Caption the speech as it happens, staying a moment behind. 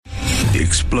The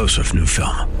explosive new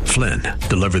film, Flynn,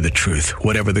 deliver the truth,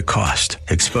 whatever the cost,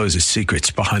 exposes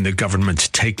secrets behind the government's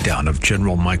takedown of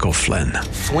General Michael Flynn.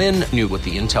 Flynn knew what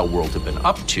the intel world had been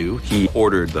up to. He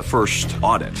ordered the first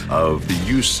audit of the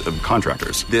use of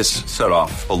contractors. This set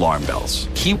off alarm bells.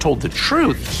 He told the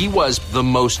truth. He was the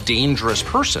most dangerous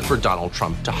person for Donald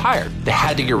Trump to hire. They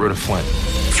had to get rid of Flynn.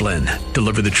 Flynn,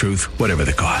 deliver the truth, whatever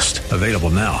the cost. Available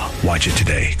now. Watch it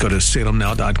today. Go to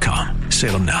salemnow.com.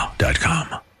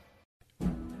 salemnow.com.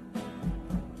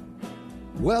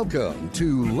 Welcome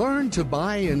to Learn to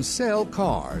Buy and Sell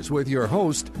Cars with your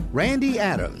host, Randy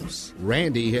Adams.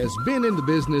 Randy has been in the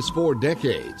business for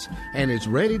decades and is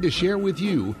ready to share with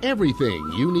you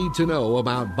everything you need to know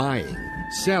about buying,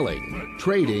 selling,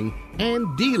 trading,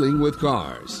 and dealing with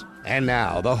cars. And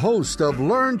now, the host of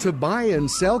Learn to Buy and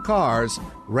Sell Cars,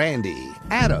 Randy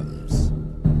Adams.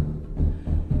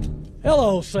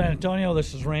 Hello, San Antonio.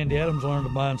 This is Randy Adams,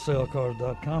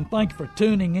 LearnToBuyAndSellCars.com. Thank you for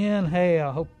tuning in. Hey,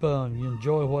 I hope you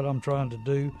enjoy what I'm trying to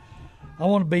do. I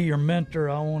want to be your mentor.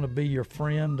 I want to be your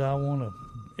friend. I want to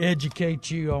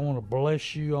educate you. I want to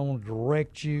bless you. I want to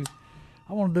direct you.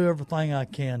 I want to do everything I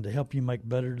can to help you make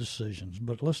better decisions.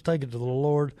 But let's take it to the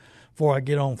Lord before I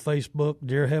get on Facebook.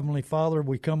 Dear Heavenly Father,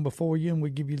 we come before you and we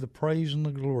give you the praise and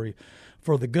the glory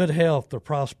for the good health, the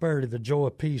prosperity, the joy,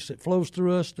 peace that flows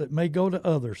through us that may go to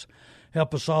others.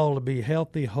 Help us all to be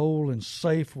healthy, whole, and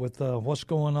safe with what's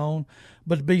going on,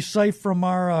 but to be safe from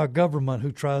our government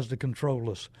who tries to control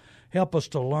us. Help us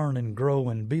to learn and grow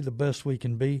and be the best we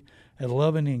can be at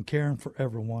loving and caring for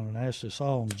everyone. And I ask this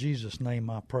all in Jesus' name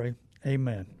I pray.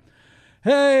 Amen.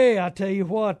 Hey, I tell you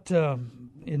what,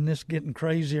 in this getting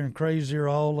crazier and crazier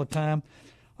all the time,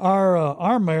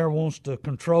 our mayor wants to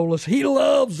control us. He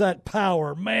loves that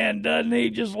power, man, doesn't he? He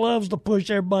just loves to push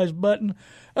everybody's button.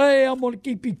 Hey, I'm going to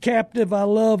keep you captive. I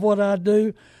love what I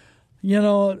do. You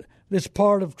know, it's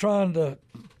part of trying to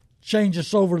change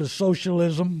us over to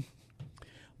socialism.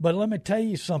 But let me tell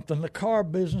you something. The car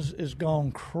business is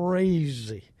gone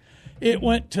crazy. It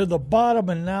went to the bottom,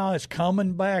 and now it's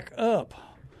coming back up.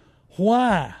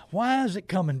 Why? Why is it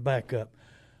coming back up?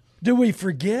 Do we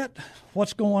forget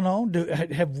what's going on?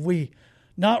 Have we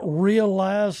not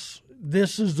realized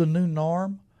this is the new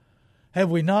norm?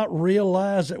 Have we not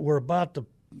realized that we're about to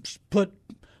put,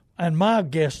 in my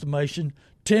guesstimation,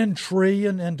 $10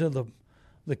 trillion into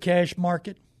the cash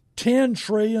market? $10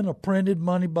 trillion of printed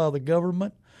money by the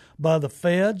government, by the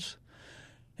feds,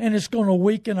 and it's going to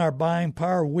weaken our buying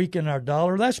power, weaken our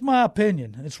dollar. That's my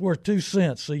opinion. It's worth 2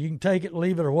 cents, so you can take it,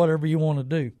 leave it, or whatever you want to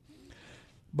do.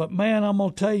 But, man, I'm going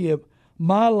to tell you,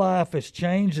 my life has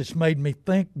changed. It's made me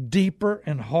think deeper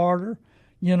and harder.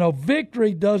 You know,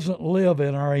 victory doesn't live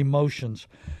in our emotions.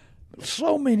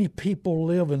 So many people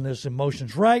live in these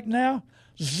emotions. Right now,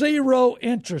 zero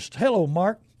interest. Hello,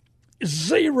 Mark.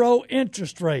 Zero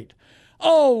interest rate.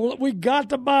 Oh, we got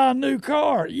to buy a new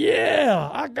car. Yeah,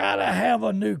 I got to have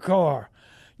a new car.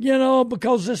 You know,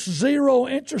 because this zero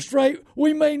interest rate,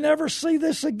 we may never see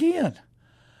this again.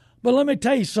 But let me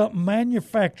tell you something.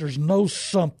 Manufacturers know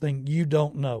something you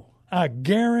don't know. I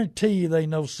guarantee you they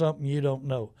know something you don't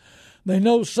know. They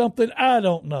know something I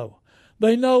don't know.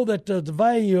 They know that the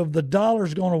value of the dollar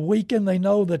is going to weaken. They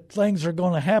know that things are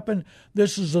going to happen.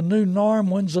 This is the new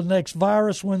norm. When's the next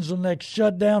virus? When's the next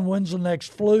shutdown? When's the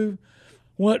next flu?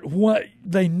 What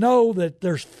they know that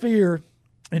there's fear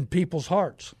in people's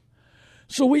hearts.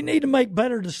 So we need to make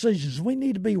better decisions. We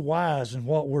need to be wise in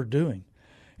what we're doing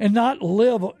and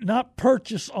not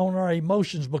purchase on our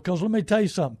emotions, because let me tell you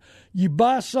something. You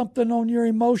buy something on your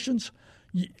emotions,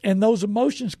 and those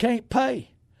emotions can't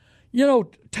pay. You know,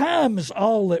 time is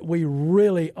all that we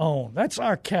really own. That's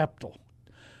our capital.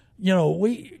 You know,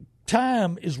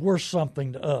 time is worth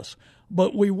something to us.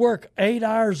 But we work 8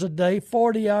 hours a day,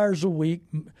 40 hours a week.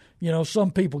 You know, some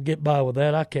people get by with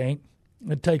that. I can't.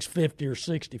 It takes 50 or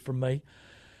 60 for me.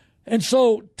 And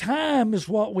so time is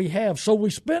what we have. So we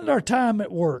spend our time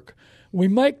at work. We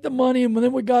make the money, and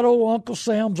then we got old Uncle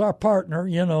Sam's our partner,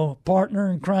 you know,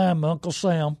 partner in crime, Uncle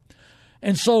Sam.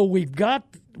 And so we've got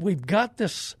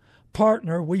this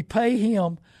partner. We pay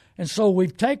him, and so we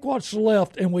take what's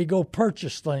left and we go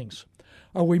purchase things.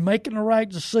 Are we making the right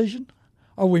decision?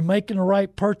 Are we making the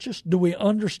right purchase? Do we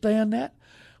understand that?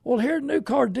 Well, here new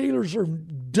car dealers are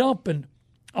dumping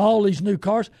all these new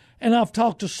cars, and I've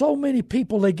talked to so many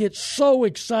people. They get so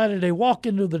excited. They walk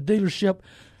into the dealership.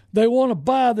 They want to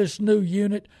buy this new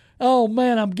unit. Oh,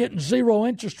 man, I'm getting zero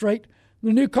interest rate.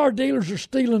 The new car dealers are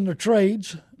stealing their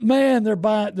trades. Man,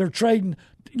 they're trading,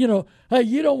 you know, hey,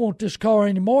 you don't want this car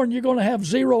anymore, and you're going to have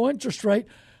zero interest rate.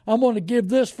 I'm going to give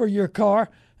this for your car.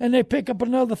 And they pick up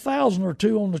another $1,000 or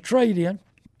 $2,000 on the trade-in.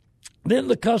 Then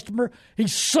the customer,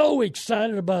 he's so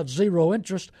excited about zero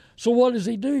interest. So what does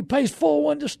he do? He pays full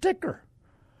one to sticker.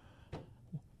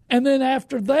 And then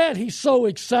after that, he's so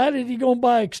excited he's going to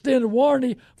buy extended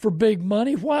warranty for big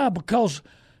money. Why? Because,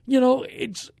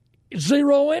 it's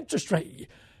zero interest rate.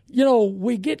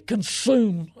 We get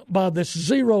consumed by this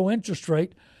zero interest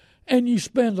rate, and you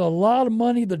spend a lot of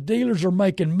money. The dealers are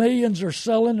making millions. They're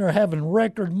selling. They're having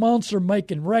record months. They're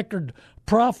making record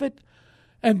profit.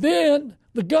 And then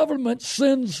the government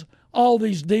sends all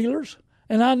these dealers,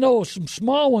 and I know some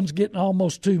small ones getting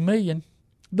almost $2 million.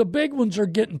 The big ones are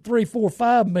getting $3, $4,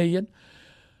 $5 million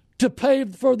to pay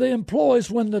for the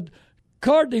employees when the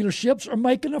car dealerships are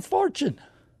making a fortune.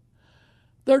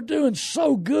 They're doing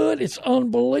so good. It's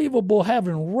unbelievable,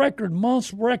 having record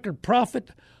months, record profit.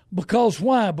 Because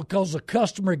why? Because the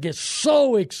customer gets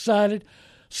so excited.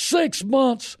 6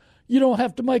 months, you don't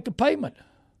have to make a payment.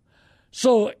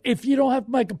 So if you don't have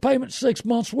to make a payment 6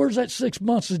 months, where's that 6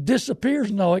 months? It disappears?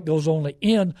 No, it goes on the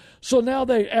end. So now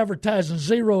they're advertising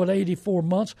zero at 84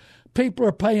 months. People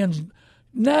are paying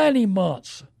 90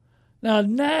 months. Now,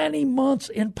 90 months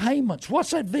in payments.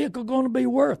 What's that vehicle going to be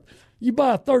worth? You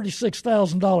buy a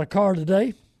 $36,000 car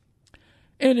today,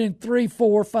 and in 3,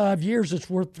 4, 5 years, it's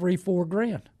worth $3-4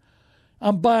 grand.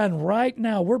 I'm buying right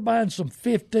now. We're buying some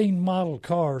 15 model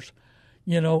cars,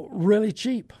 really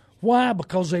cheap. Why?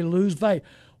 Because they lose value.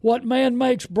 What man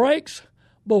makes breaks,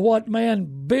 but what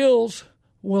man builds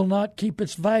will not keep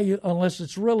its value unless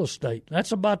it's real estate.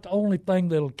 That's about the only thing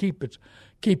that'll keep it.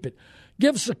 Give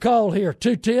us a call here,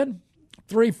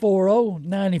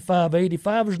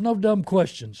 210-340-9585. There's no dumb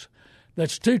questions.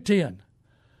 That's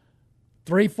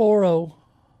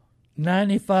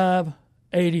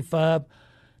 210-340-9585.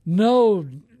 No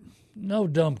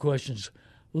dumb questions.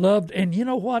 Loved. And you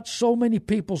know what? So many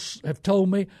people have told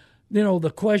me,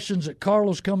 the questions that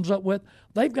Carlos comes up with,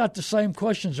 they've got the same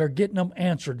questions. They're getting them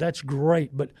answered. That's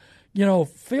great. But,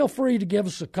 feel free to give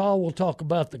us a call. We'll talk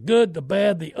about the good, the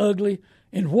bad, the ugly,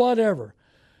 and whatever.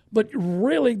 But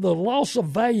really, the loss of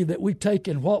value that we take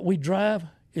in what we drive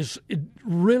it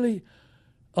really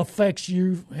affects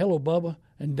you. Hello, Bubba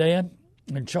and Dan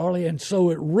and Charlie. And so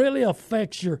it really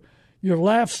affects your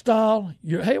lifestyle.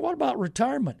 Hey, what about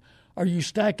retirement? Are you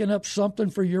stacking up something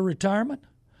for your retirement?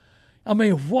 I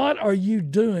mean, what are you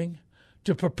doing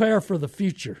to prepare for the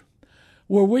future?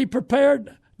 Were we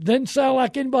prepared? Didn't sound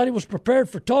like anybody was prepared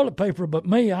for toilet paper but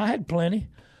me. I had plenty.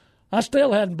 I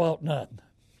still hadn't bought nothing.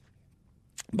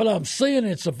 But I'm seeing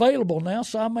it's available now,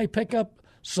 so I may pick up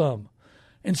some.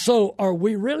 And so are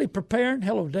we really preparing,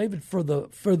 hello, David, for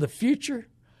the future?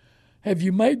 Have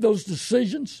you made those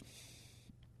decisions?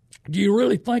 Do you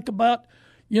really think about,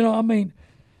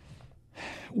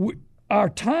 our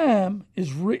time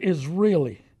is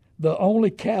really the only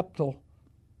capital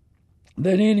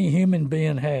that any human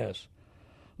being has.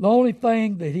 The only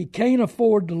thing that he can't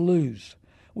afford to lose.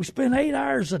 We spend 8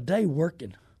 hours a day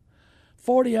working,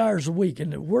 40 hours a week,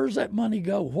 and where's that money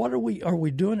go? Are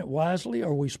we doing it wisely?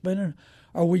 Are we spending?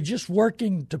 Are we just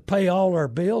working to pay all our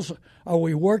bills? Are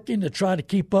we working to try to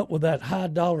keep up with that high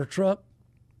dollar truck?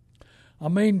 I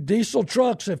mean, diesel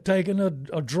trucks have taken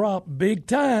a drop big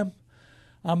time.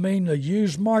 I mean, the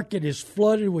used market is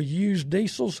flooded with used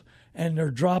diesels, and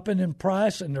they're dropping in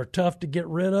price, and they're tough to get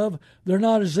rid of. They're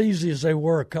not as easy as they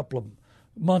were a couple of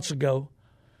months ago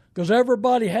because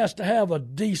everybody has to have a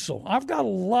diesel. I've got a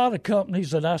lot of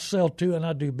companies that I sell to and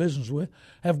I do business with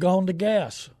have gone to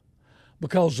gas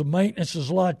because the maintenance is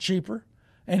a lot cheaper,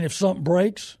 and if something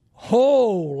breaks,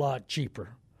 whole lot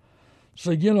cheaper.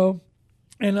 So,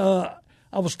 and I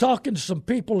was talking to some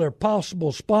people that are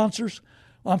possible sponsors.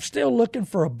 I'm still looking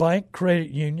for a bank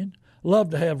credit union. Love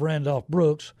to have Randolph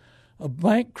Brooks, a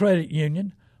bank credit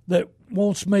union that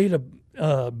wants me to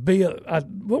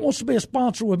wants to be a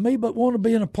sponsor with me, but want to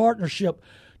be in a partnership,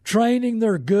 training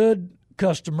their good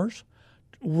customers,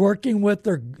 working with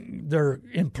their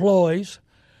employees.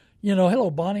 Hello,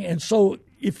 Bonnie. And so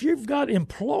if you've got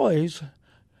employees,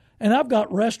 and I've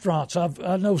got restaurants,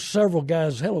 I know several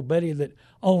guys, hello, Betty, that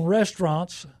own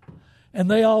restaurants, and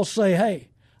they all say, hey,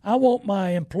 I want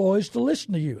my employees to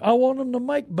listen to you. I want them to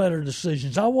make better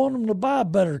decisions. I want them to buy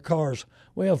better cars.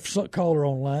 We have a caller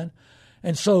online.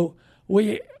 And so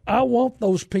I want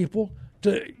those people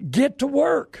to get to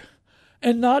work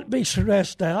and not be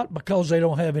stressed out because they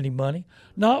don't have any money,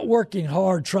 not working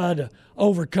hard trying to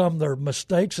overcome their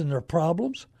mistakes and their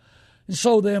problems. And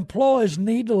so the employees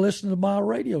need to listen to my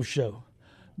radio show,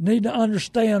 need to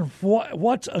understand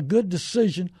what's a good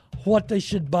decision, what they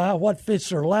should buy, what fits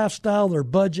their lifestyle, their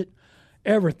budget,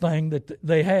 everything that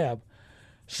they have.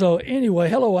 So anyway,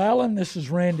 hello, Alan. This is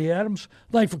Randy Adams.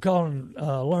 Thanks for calling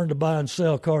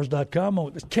LearnToBuyAndSellCars.com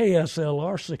on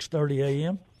KSLR 630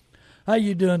 AM. How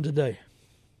you doing today?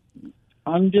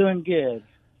 I'm doing good.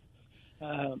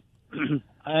 I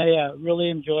really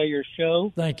enjoy your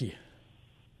show. Thank you.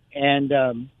 And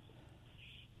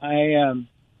I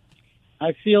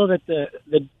feel that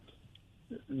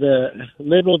the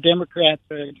liberal Democrats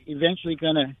are eventually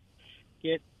going to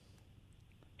get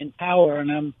in power,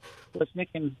 and I was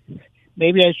thinking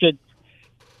maybe I should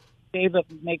save up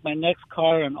and make my next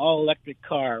car an all-electric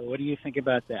car. What do you think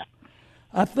about that?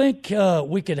 I think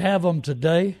we could have them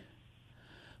today,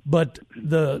 but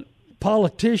the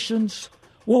politicians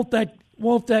want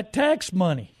that tax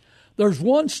money. There's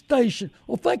one station.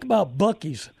 Well, think about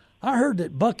Buc-ee's. I heard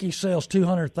that Buc-ee sells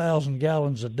 200,000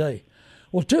 gallons a day.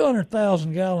 Well,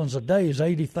 200,000 gallons a day is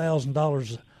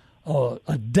 $80,000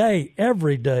 a day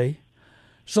every day.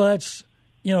 So that's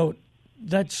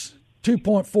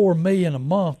 $2.4 million a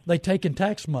month they take in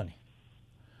tax money.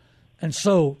 And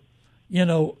so,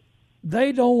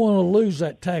 they don't want to lose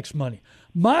that tax money.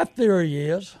 My theory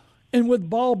is, and with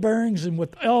ball bearings and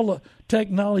with all the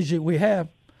technology we have,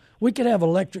 we could have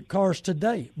electric cars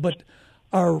today, but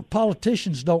our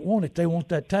politicians don't want it. They want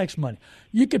that tax money.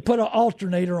 You could put an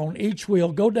alternator on each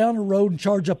wheel, go down the road and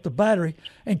charge up the battery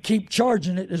and keep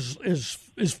charging it as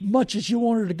much as you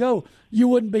wanted to go. You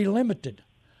wouldn't be limited.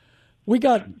 We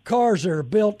got cars that are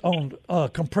built on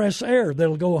compressed air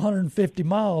that'll go 150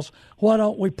 miles. Why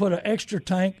don't we put an extra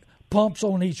tank, pumps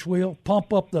on each wheel,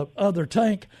 pump up the other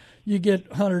tank? You get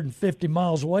 150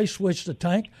 miles away, switch the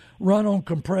tank, run on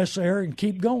compressed air, and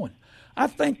keep going. I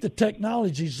think the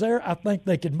technology's there. I think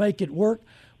they can make it work.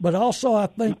 But also I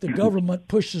think the government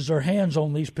pushes their hands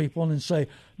on these people and say,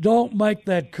 don't make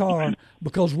that car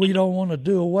because we don't want to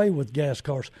do away with gas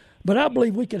cars. But I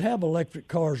believe we could have electric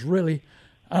cars, really.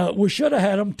 We should have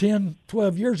had them 10,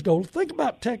 12 years ago. Think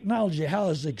about technology, how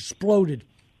it's exploded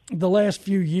the last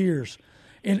few years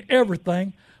in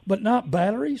everything, but not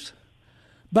batteries.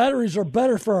 Batteries are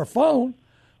better for our phone,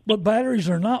 but batteries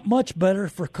are not much better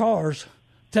for cars.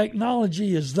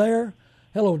 Technology is there.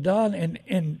 Hello, Don,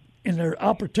 and their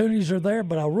opportunities are there,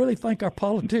 but I really think our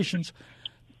politicians,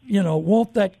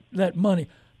 want that money.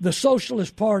 The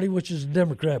Socialist Party, which is the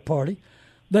Democrat Party,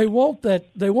 they want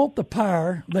that. They want the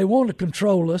power. They want to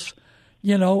control us,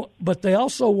 but they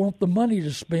also want the money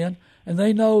to spend, and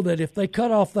they know that if they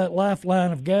cut off that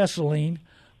lifeline of gasoline,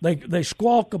 they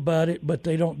squawk about it, but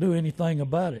they don't do anything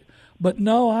about it. But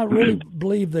no, I really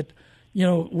believe that,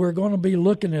 we're going to be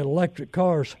looking at electric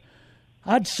cars,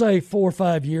 I'd say 4 or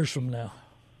 5 years from now.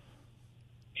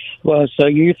 Well, so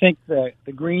you think the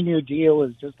Green New Deal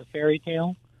is just a fairy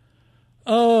tale?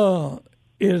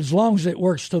 As long as it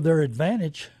works to their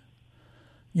advantage,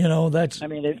 that's. I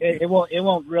mean, it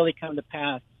won't really come to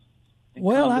pass.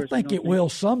 Well, I think it will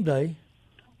someday,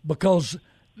 because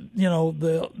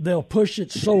they'll push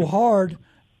it so hard,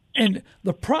 and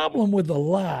the problem with the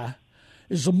lie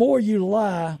is the more you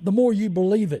lie, the more you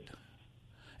believe it.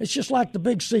 It's just like the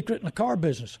big secret in the car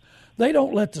business. They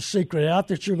don't let the secret out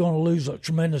that you're going to lose a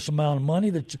tremendous amount of money.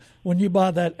 That when you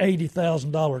buy that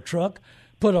 $80,000 truck,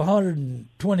 put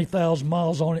 120,000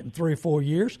 miles on it in 3 or 4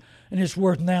 years, and it's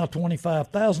worth now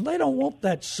 $25,000. They don't want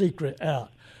that secret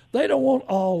out. They don't want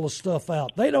all the stuff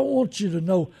out. They don't want you to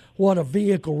know what a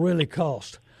vehicle really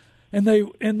costs, and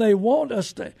they want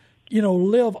us to,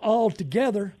 live all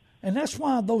together. And that's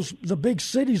why the big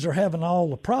cities are having all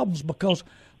the problems, because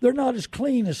they're not as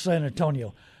clean as San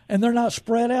Antonio, and they're not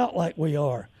spread out like we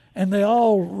are. And they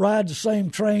all ride the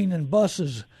same train and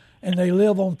buses, and they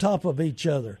live on top of each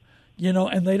other,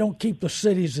 and they don't keep the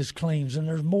cities as clean, and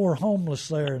there's more homeless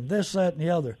there, and this, that, and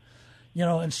the other,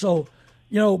 and so,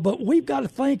 but we've got to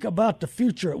think about the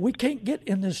future. We can't get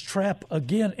in this trap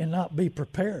again and not be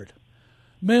prepared,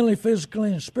 mentally,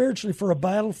 physically, and spiritually, for a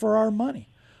battle for our money.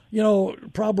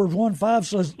 Proverbs 1:5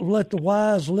 says, let the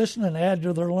wise listen and add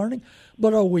to their learning.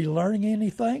 But are we learning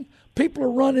anything? People are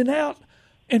running out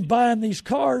and buying these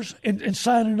cars and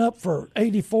signing up for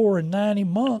 84 and 90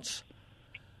 months.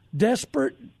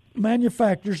 Desperate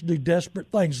manufacturers do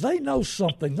desperate things. They know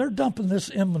something. They're dumping this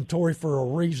inventory for a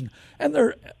reason. And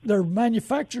they're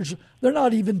manufacturers, they're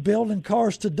not even building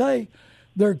cars today.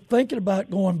 They're thinking about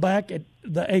going back at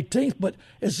the 18th, but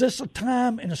is this a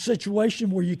time and a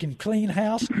situation where you can clean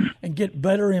house and get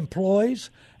better employees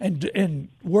and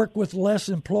work with less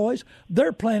employees?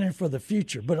 They're planning for the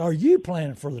future, but are you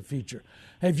planning for the future?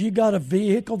 Have you got a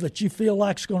vehicle that you feel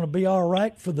like is going to be all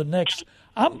right for the next,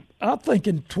 I'm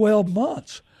thinking 12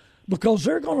 months, because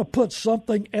they're going to put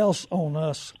something else on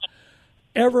us.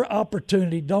 Every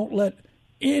opportunity, don't let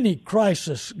any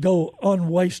crisis go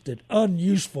unwasted,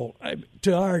 unuseful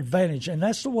to our advantage. And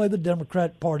that's the way the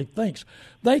Democrat Party thinks.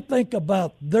 They think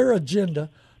about their agenda,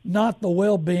 not the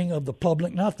well-being of the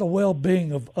public, not the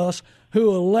well-being of us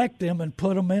who elect them and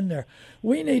put them in there.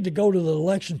 We need to go to the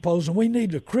election polls, and we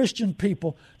need the Christian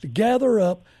people to gather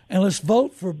up, and let's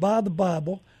vote by the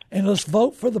Bible, and let's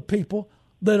vote for the people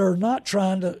that are not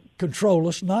trying to control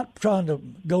us, not trying to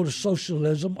go to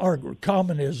socialism or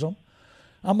communism.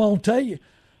 I'm going to tell you,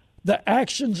 the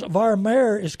actions of our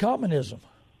mayor is communism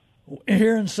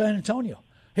here in San Antonio.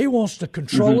 He wants to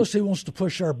control us. He wants to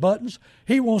push our buttons.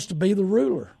 He wants to be the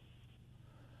ruler.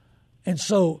 And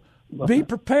so be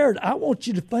prepared. I want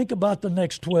you to think about the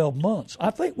next 12 months.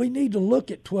 I think we need to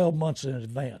look at 12 months in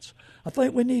advance. I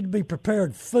think we need to be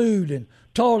prepared. Food and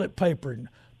toilet paper and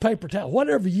paper towel,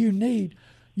 whatever you need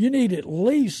at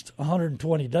least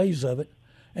 120 days of it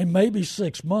and maybe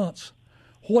 6 months.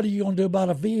 What are you going to do about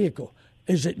a vehicle?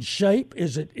 Is it in shape?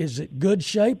 Is it good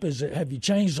shape? Have you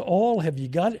changed the oil? Have you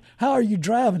got it? How are you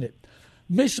driving it?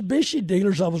 Mitsubishi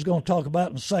dealers, I was going to talk about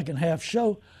in the second half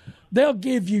show, they'll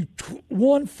give you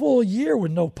 1 full year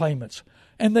with no payments.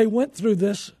 And they went through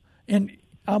this, and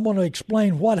I'm going to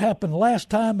explain what happened last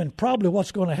time and probably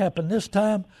what's going to happen this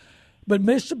time. But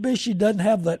Mitsubishi doesn't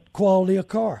have that quality of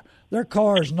car. Their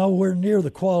car is nowhere near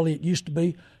the quality it used to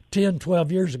be 10,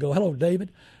 12 years ago. Hello,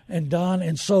 David and Don.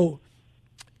 And so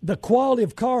the quality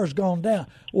of car has gone down.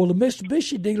 Well, the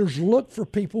Mitsubishi dealers look for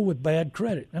people with bad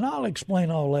credit. And I'll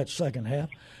explain all that second half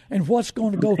and what's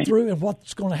going to go through and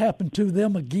what's going to happen to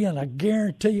them again. I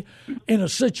guarantee you, in a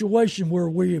situation where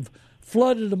we've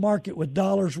flooded the market with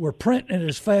dollars, we're printing it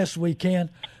as fast as we can.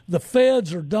 The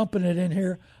feds are dumping it in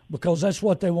here because that's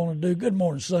what they want to do. Good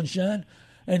morning, sunshine.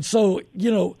 And so,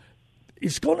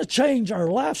 it's going to change our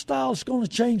lifestyle. It's going to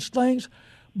change things.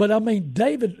 But, I mean,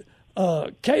 David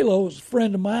Kalo is a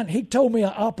friend of mine. He told me an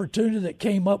opportunity that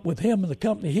came up with him and the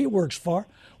company he works for.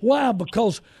 Why?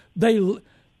 Because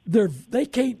they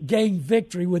can't gain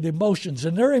victory with emotions,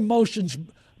 and their emotions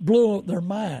blew up their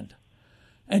mind.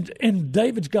 And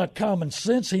David's got common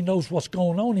sense. He knows what's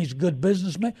going on. He's a good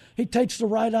businessman. He takes the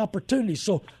right opportunity.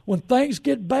 So when things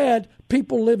get bad,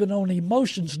 people living on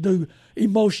emotions do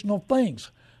emotional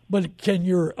things. But can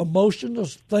your emotional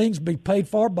things be paid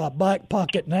for by Back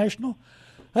Pocket National?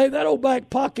 Hey, that old Back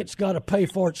Pocket's got to pay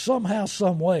for it somehow,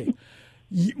 some way.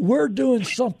 We're doing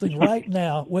something right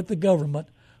now with the government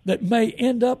that may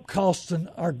end up costing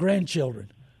our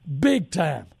grandchildren big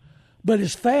time. But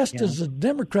as fast as the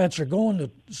Democrats are going,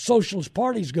 the Socialist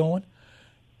Party's going,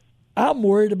 I'm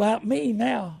worried about me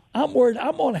now. I'm worried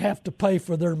I'm going to have to pay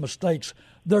for their mistakes.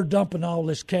 They're dumping all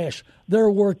this cash. They're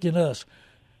working us.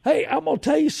 Hey, I'm going to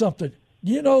tell you something.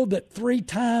 You know that 3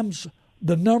 times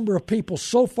the number of people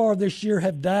so far this year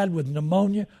have died with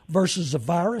pneumonia versus the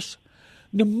virus?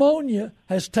 Pneumonia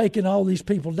has taken all these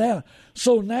people down.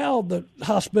 So now the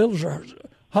hospitals are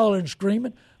hollering and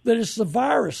screaming that it's the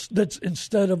virus that's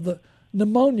instead of the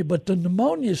pneumonia. But the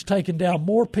pneumonia has taken down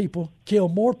more people,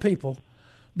 killed more people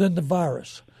than the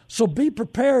virus. So be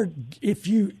prepared. If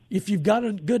you've got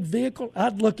a good vehicle,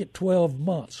 I'd look at 12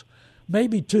 months,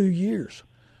 maybe 2 years.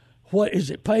 What is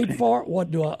it paid for?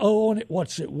 What do I owe on it?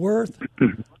 What's it worth?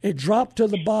 It dropped to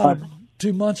the bottom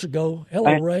 2 months ago.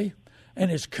 Hello, Ray, and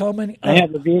it's coming up. I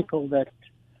have a vehicle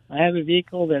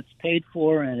that's paid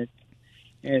for, and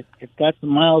it's got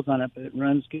some miles on it, but it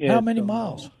runs good. How many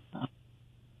miles?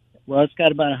 Well, it's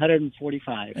got about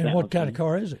 145. And what kind of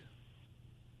car is it?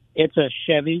 It's a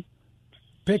Chevy.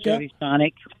 Pickup? Chevy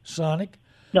Sonic. Sonic?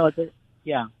 No,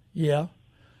 yeah. Yeah.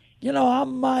 I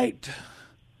might...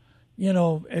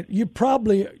 you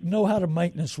probably know how to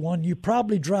maintenance one. You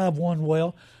probably drive one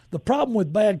well. The problem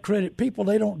with bad credit, people,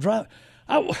 they don't drive.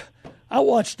 I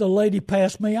watched a lady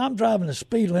pass me. I'm driving the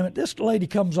speed limit. This lady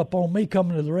comes up on me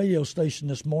coming to the radio station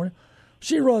this morning.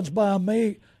 She runs by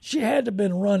me. She had to have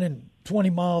been running 20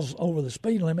 miles over the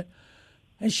speed limit,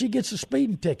 and she gets a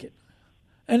speeding ticket.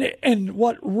 And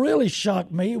what really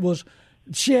shocked me was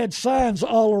she had signs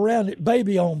all around it,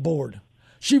 baby on board.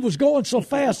 She was going so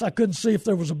fast I couldn't see if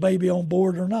there was a baby on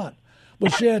board or not.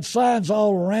 But she had signs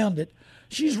all around it.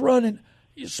 She's running,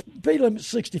 speed limit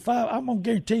 65. I'm going to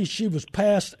guarantee you she was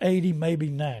past 80, maybe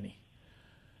 90.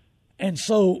 And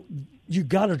so you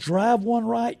got to drive one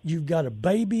right. You've got to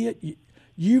baby it.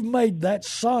 You've made that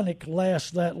Sonic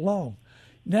last that long.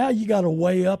 Now you got to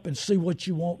weigh up and see what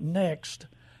you want next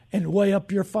and weigh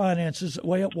up your finances,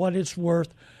 weigh up what it's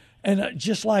worth. And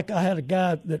just like I had a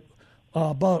guy that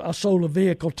I sold a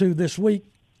vehicle to this week.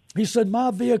 He said,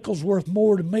 my vehicle's worth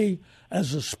more to me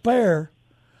as a spare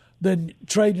than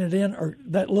trading it in or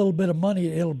that little bit of money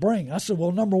it'll bring. I said,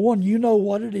 well, number one, you know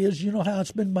what it is. You know how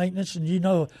it's been maintenance, and you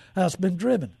know how it's been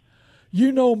driven.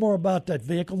 You know more about that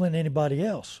vehicle than anybody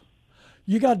else.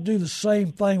 You got to do the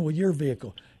same thing with your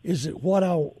vehicle. Is it what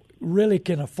I really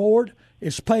can afford?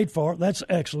 It's paid for. That's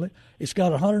excellent. It's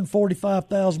got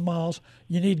 145,000 miles.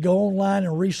 You need to go online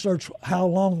and research how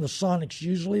long the Sonics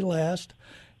usually last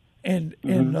and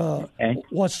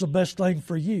what's the best thing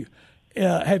for you.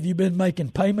 Have you been making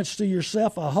payments to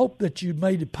yourself? I hope that you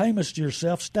made the payments to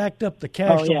yourself, stacked up the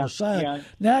cash on the side. Yeah,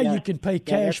 now you can pay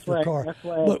cash for a car.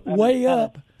 But weigh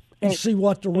up and see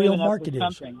what the real market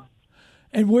is.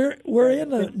 And we're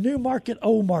in a new market,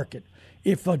 old market.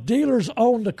 If a dealer's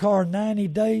owned a car 90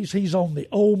 days, he's on the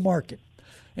old market.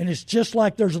 And it's just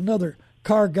like there's another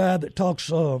car guy that talks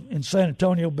in San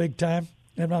Antonio big time,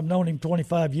 and I've known him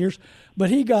 25 years,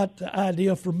 but he got the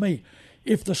idea from me.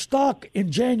 If the stock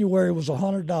in January was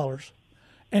 $100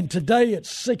 and today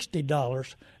it's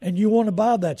 $60 and you want to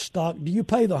buy that stock, do you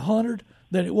pay the $100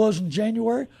 that it was in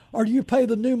January, or do you pay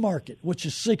the new market, which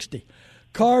is $60?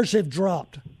 Cars have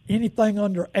dropped. Anything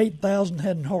under 8,000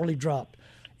 hadn't hardly dropped.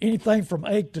 Anything from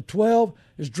 8 to 12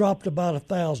 has dropped about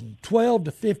 1,000. 12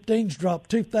 to 15's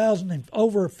dropped 2,000, and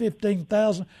over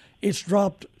 15,000, it's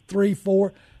dropped 3,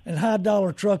 4, and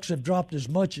high-dollar trucks have dropped as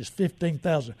much as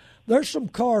 15,000. There's some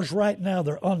cars right now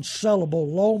that are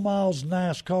unsellable, low miles,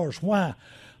 nice cars. Why?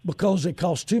 Because it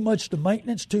costs too much to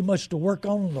maintenance, too much to work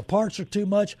on them, the parts are too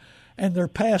much, and their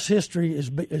past history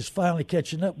is finally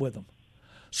catching up with them.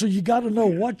 So you got to know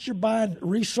what you're buying,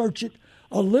 research it.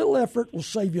 A little effort will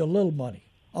save you a little money.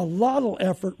 A lot of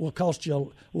effort will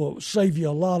save you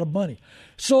a lot of money.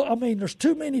 So, I mean, there's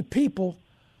too many people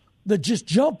that just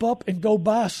jump up and go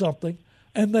buy something,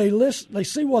 and they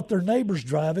see what their neighbor's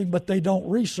driving, but they don't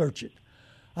research it.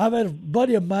 I've had a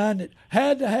buddy of mine that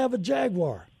had to have a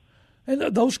Jaguar, and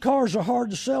those cars are hard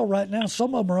to sell right now.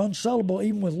 Some of them are unsellable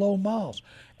even with low miles.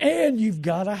 And you've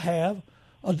got to have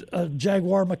a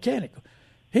Jaguar mechanic.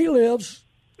 He lives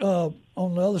on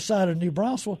the other side of New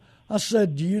Braunfels. I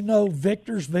said, do you know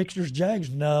Victor's Jags?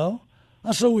 No.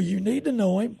 I said, well, you need to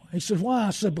know him. He said, why?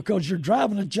 I said, because you're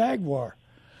driving a Jaguar.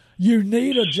 You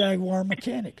need a Jaguar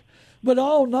mechanic. But,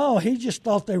 oh, no, he just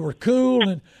thought they were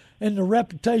cool and the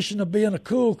reputation of being a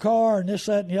cool car and this,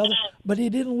 that, and the other. But he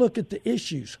didn't look at the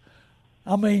issues.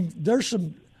 I mean, there's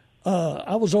some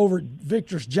I was over at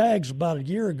Victor's Jags about a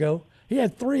year ago. He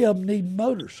had 3 of them needing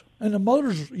motors. And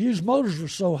the used motors were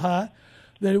so high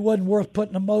that it wasn't worth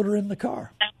putting a motor in the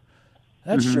car.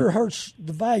 That sure hurts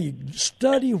the value.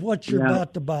 Study what you're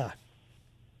about to buy.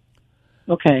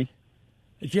 Okay.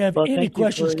 If you have any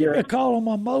questions, give me a call on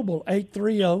my mobile,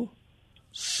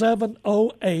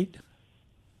 830-708-4789.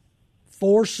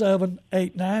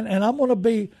 And I'm going to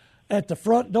be at the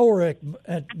front door at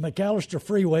McAllister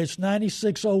Freeway. It's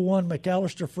 9601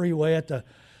 McAllister Freeway at the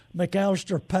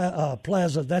McAllister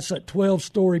Plaza. That's that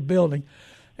 12-story building.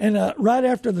 And right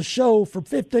after the show, for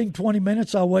 15, 20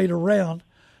 minutes, I'll wait around.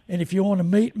 And if you want to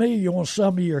meet me, you want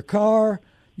some of your car,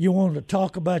 you want to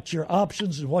talk about your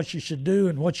options and what you should do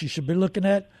and what you should be looking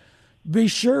at, be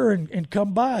sure and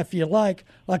come by if you like.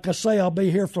 Like I say, I'll be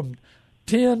here from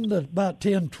 10 to about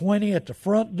 10:20 at the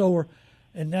front door,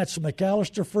 and that's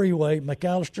McAllister Freeway,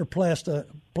 McAllister Plaza,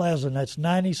 and that's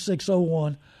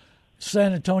 9601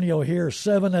 San Antonio here,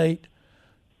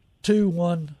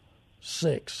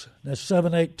 78216. That's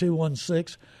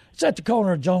 78216. It's at the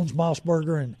corner of Jones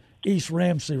Mossberger and East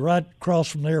Ramsey, right across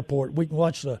from the airport. We can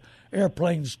watch the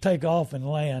airplanes take off and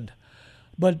land.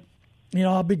 But,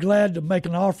 I'll be glad to make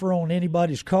an offer on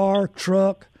anybody's car,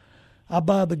 truck. I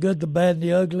buy the good, the bad, and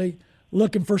the ugly.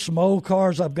 Looking for some old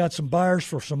cars. I've got some buyers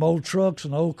for some old trucks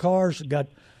and old cars. I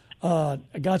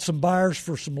got some buyers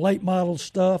for some late model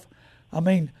stuff. I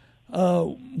mean,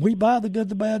 we buy the good,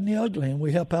 the bad, and the ugly, and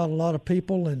we help out a lot of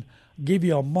people and give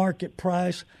you a market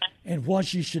price and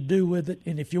what you should do with it.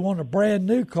 And if you want a brand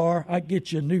new car, I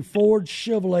get you a new Ford,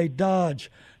 Chevrolet,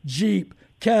 Dodge, Jeep,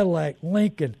 Cadillac,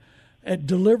 Lincoln,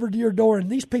 delivered to your door. And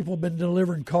these people have been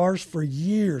delivering cars for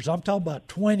years. I'm talking about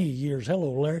 20 years.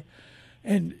 Hello, Larry.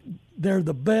 And they're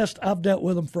the best. I've dealt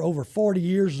with them for over 40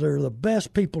 years. They're the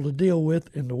best people to deal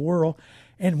with in the world.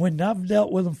 And when I've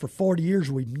dealt with them for 40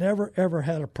 years, we've never, ever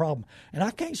had a problem. And I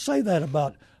can't say that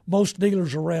about most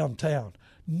dealers around town.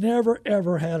 Never,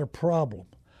 ever had a problem.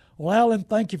 Well, Alan,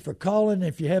 thank you for calling.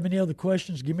 If you have any other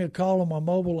questions, give me a call on my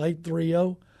mobile,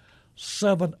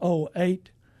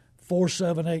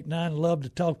 830-708-4789. Love to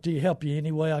talk to you, help you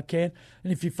any way I can.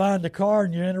 And if you find a car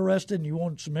and you're interested and you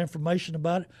want some information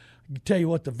about it, I can tell you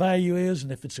what the value is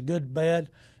and if it's a good, bad,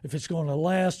 if it's going to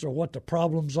last or what the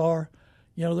problems are.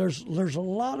 You know, there's a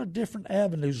lot of different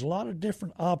avenues, a lot of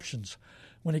different options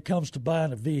when it comes to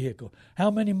buying a vehicle.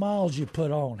 How many miles you put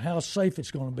on, how safe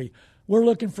it's going to be. We're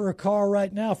looking for a car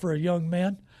right now for a young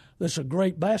man that's a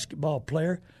great basketball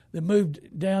player that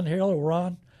moved down here,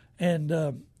 Ron, and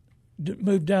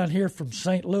moved down here from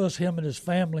St. Louis, him and his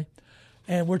family.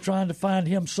 And we're trying to find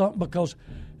him something because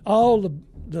all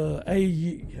the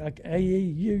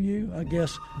AEUU, I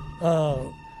guess,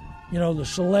 the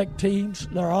select teams,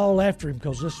 they're all after him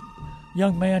because this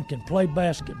young man can play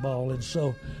basketball. And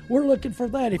so we're looking for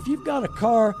that. If you've got a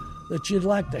car that you'd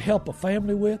like to help a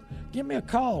family with, give me a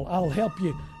call. I'll help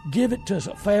you give it to a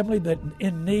family that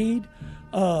in need.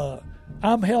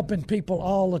 I'm helping people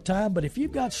all the time, but if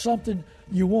you've got something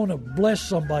you want to bless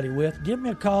somebody with, give me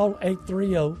a call,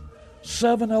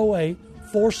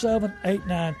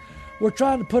 830-708-4789. We're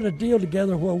trying to put a deal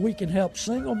together where we can help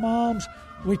single moms,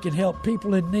 we can help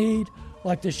people in need,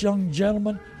 like this young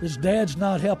gentleman. His dad's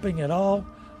not helping at all.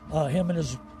 Him and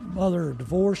his mother are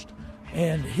divorced,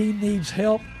 and he needs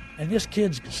help. And this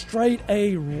kid's straight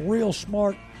A, real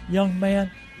smart young man,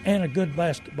 and a good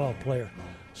basketball player.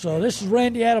 So this is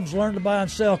Randy Adams,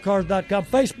 LearnToBuyAndSellCars.com.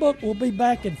 Facebook, we'll be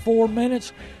back in 4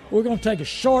 minutes. We're going to take a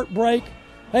short break.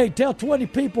 Hey, tell 20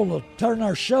 people to turn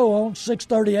our show on,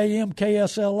 6:30 a.m.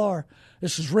 KSLR.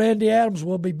 This is Randy Adams.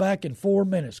 We'll be back in 4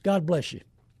 minutes. God bless you.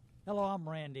 Hello, I'm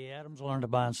Randy Adams,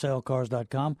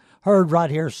 LearnToBuyAndSellCars.com. Heard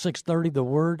right here, 6:30, The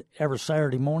Word, every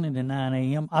Saturday morning at 9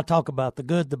 a.m. I talk about the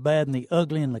good, the bad, and the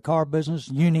ugly in the car business.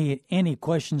 You need any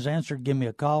questions answered, give me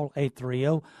a call,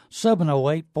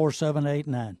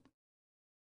 830-708-4789.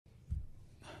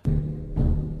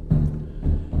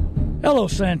 Hello,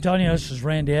 San Antonio. This is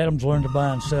Randy Adams,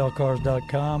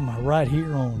 LearnToBuyAndSellCars.com, right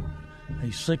here on a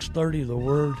 6:30, The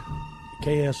Word,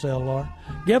 KSLR.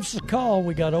 Give us a call.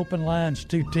 We got open lines,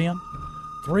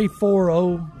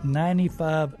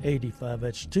 210-340-9585.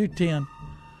 That's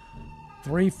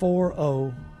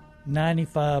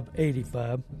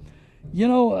 210-340-9585. You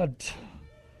know,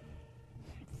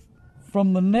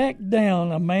 from the neck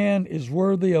down, a man is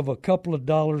worthy of a couple of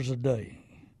dollars a day.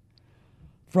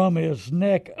 From his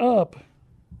neck up,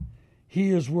 he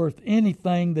is worth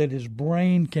anything that his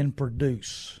brain can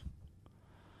produce.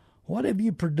 What have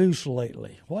you produced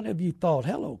lately? What have you thought?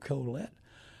 Hello, Colette.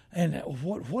 And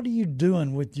what are you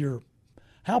doing with your,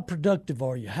 how productive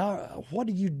are you? What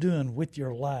are you doing with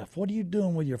your life? What are you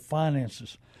doing with your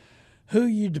finances? Who are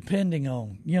you depending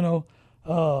on? You know,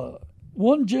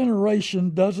 one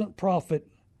generation doesn't profit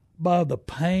by the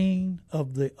pain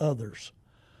of the others.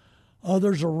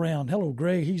 Others around. Hello,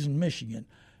 Greg. He's in Michigan.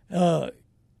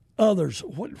 Others.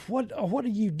 What are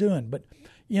you doing? But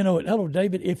you know, hello,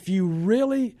 David. If you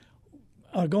really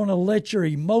are going to let your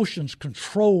emotions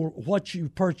control what you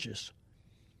purchase,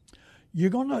 you're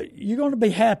going to be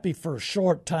happy for a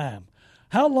short time.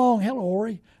 How long? Hello,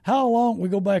 Ori. How long? We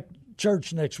go back to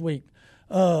church next week.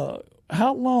 How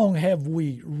long have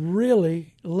we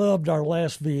really loved our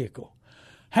last vehicle?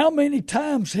 How many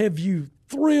times have you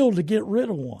thrilled to get rid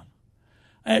of one?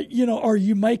 Or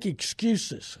you make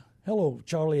excuses. Hello,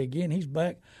 Charlie, again. He's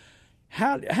back.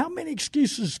 How many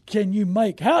excuses can you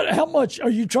make? How much are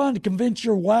you trying to convince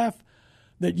your wife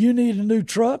that you need a new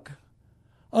truck?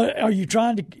 Do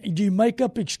you make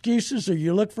up excuses, or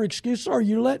you look for excuses, or are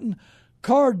you letting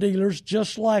car dealers,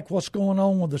 just like what's going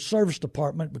on with the service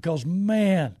department, because,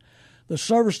 man, the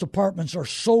service departments are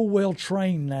so well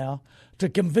trained now to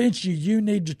convince you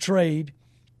need to trade.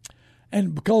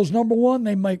 And because, number one,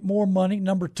 they make more money.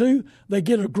 Number two, they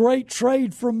get a great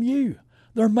trade from you.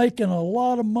 They're making a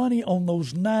lot of money on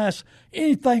those nice,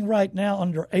 anything right now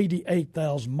under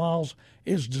 88,000 miles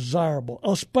is desirable,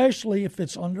 especially if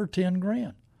it's under 10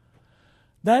 grand.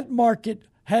 That market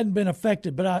hadn't been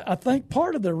affected, but I think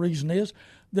part of the reason is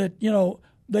that,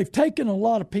 they've taken a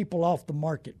lot of people off the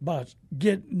market by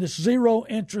getting this zero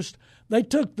interest. They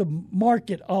took the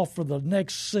market off for the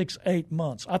next 6-8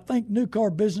 months. I think new car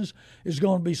business is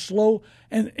going to be slow,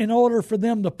 and in order for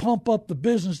them to pump up the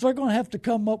business, they're going to have to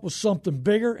come up with something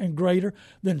bigger and greater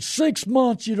than 6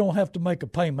 months you don't have to make a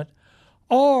payment,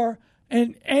 and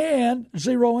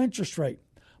zero interest rate.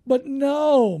 But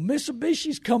no,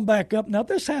 Mitsubishi's come back up. Now,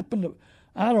 this happened,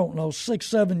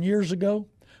 6-7 years ago.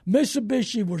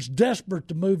 Mitsubishi was desperate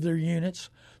to move their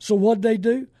units. So what'd they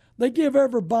do? They give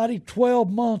everybody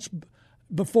 12 months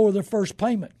before their first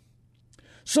payment.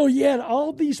 So you had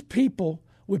all these people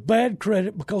with bad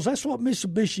credit, because that's what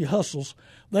Mitsubishi hustles.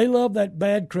 They love that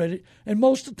bad credit. And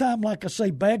most of the time, like I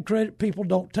say, bad credit people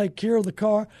don't take care of the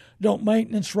car, don't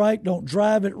maintenance right, don't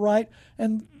drive it right.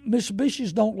 And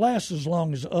Mitsubishis don't last as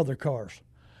long as other cars.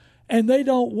 And they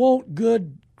don't want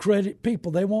good credit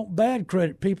people. They want bad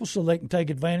credit people so they can take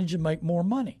advantage and make more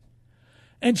money.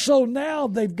 And so now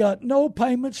they've got no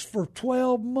payments for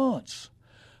 12 months.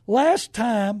 Last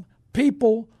time,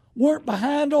 people weren't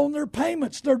behind on their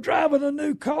payments. They're driving a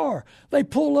new car. They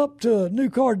pull up to a new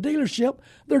car dealership.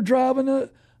 They're driving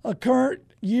a current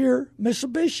year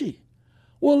Mitsubishi.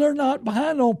 Well, they're not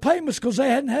behind on payments because they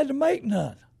hadn't had to make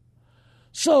none.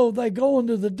 So they go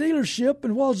into the dealership,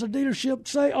 and what does the dealership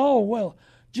say? Oh, well,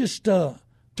 just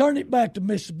turn it back to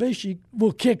Mitsubishi.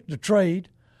 We'll kick the trade.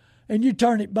 And you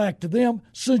turn it back to them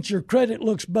since your credit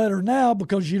looks better now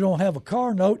because you don't have a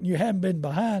car note and you haven't been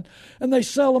behind. And they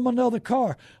sell them another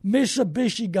car.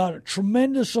 Mitsubishi got a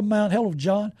tremendous amount, hello,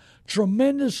 John,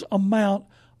 tremendous amount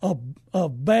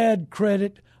of bad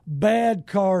credit, bad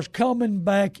cars coming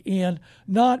back in,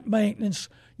 not maintenance.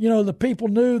 You know, the people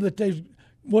knew that they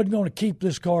wasn't going to keep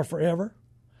this car forever.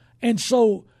 And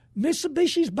so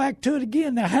Mitsubishi's back to it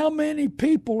again. Now, how many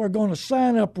people are going to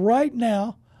sign up right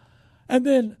now and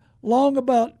then long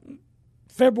about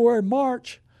February,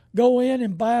 March, go in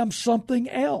and buy them something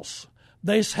else?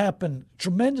 This happened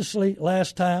tremendously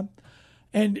last time,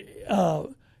 and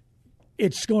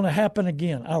it's going to happen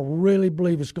again. I really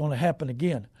believe it's going to happen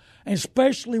again, and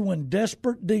especially when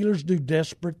desperate dealers do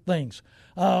desperate things.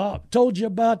 I told you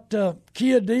about a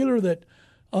Kia dealer that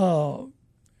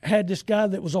had this guy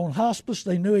that was on hospice.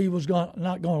 They knew he was not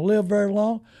going to live very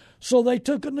long, so they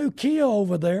took a new Kia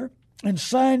over there and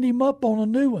signed him up on a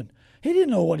new one. He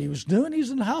didn't know what he was doing. He's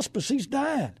in hospice. He's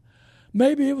dying.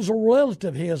 Maybe it was a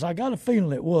relative of his. I got a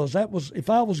feeling it was. That was, if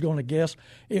I was going to guess,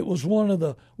 it was one of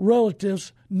the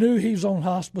relatives, knew he was on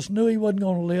hospice, knew he wasn't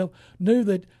going to live, knew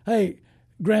that, hey,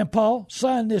 Grandpa,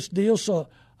 sign this deal so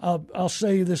I'll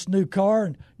sell you this new car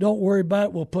and don't worry about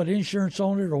it. We'll put insurance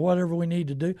on it or whatever we need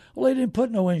to do. Well, they didn't put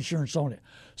no insurance on it.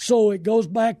 So it goes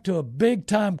back to a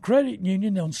big-time credit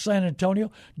union in San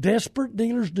Antonio. Desperate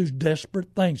dealers do desperate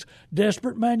things.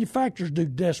 Desperate manufacturers do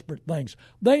desperate things.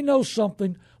 They know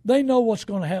something. They know what's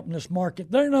going to happen in this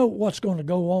market. They know what's going to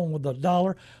go on with the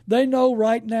dollar. They know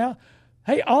right now,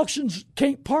 hey, auctions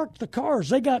can't park the cars.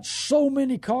 They got so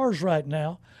many cars right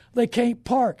now, they can't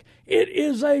park. It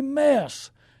is a mess.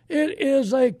 It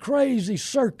is a crazy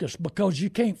circus because you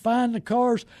can't find the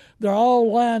cars. They're all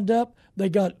lined up. They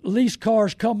got lease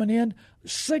cars coming in.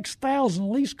 6,000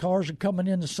 lease cars are coming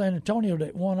into San Antonio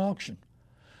at one auction.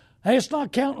 Hey, it's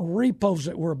not counting repos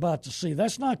that we're about to see.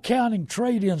 That's not counting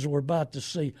trade-ins that we're about to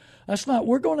see.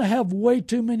 We're going to have way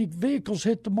too many vehicles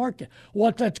hit the market.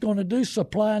 What that's going to do,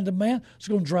 supply and demand, it's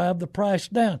going to drive the price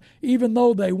down. Even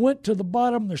though they went to the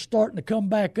bottom, they're starting to come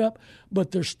back up,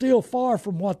 but they're still far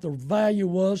from what the value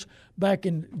was back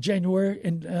in January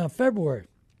and February.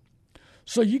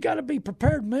 So you got to be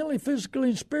prepared mentally, physically,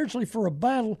 and spiritually for a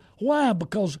battle. Why?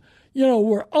 Because, you know,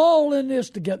 we're all in this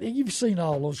together. You've seen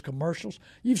all those commercials.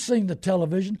 You've seen the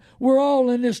television. We're all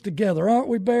in this together, aren't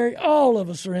we, Barry? All of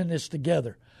us are in this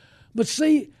together. But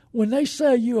see, when they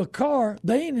sell you a car,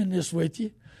 they ain't in this with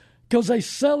you because they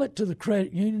sell it to the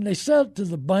credit union, they sell it to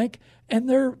the bank, and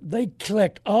they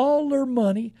collect all their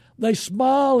money. They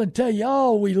smile and tell you,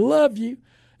 oh, we love you.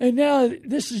 And now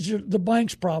this is the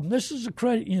bank's problem. This is the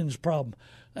credit union's problem.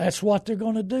 That's what they're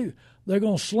going to do. They're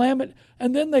going to slam it,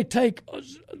 and then they take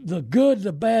the good,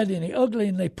 the bad, and the ugly,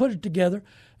 and they put it together,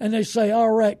 and they say, all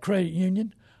right, credit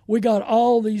union, we got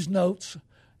all these notes,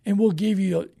 and we'll give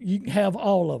you can have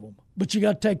all of them. But you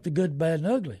got to take the good, bad, and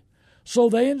ugly. So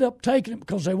they end up taking it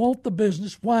because they want the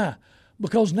business. Why?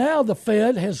 Because now the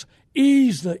Fed has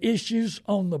eased the issues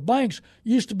on the banks.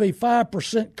 Used to be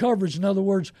 5% coverage. In other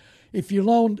words, if you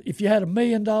had $1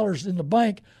 million in the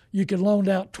bank, you could loan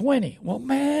out 20. Well,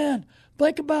 man,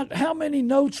 think about how many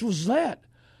notes was that?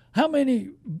 How many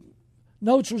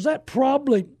notes was that?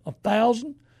 Probably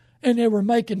 1,000, and they were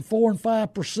making 4 and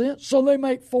 5%. So they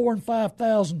make 4,000 and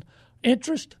 5,000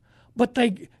 interest, but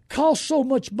they cost so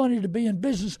much money to be in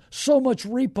business, so much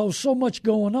repo, so much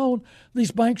going on.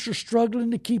 These banks are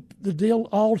struggling to keep the deal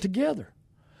all together.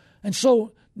 And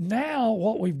so now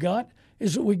what we've got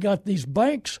is that we got these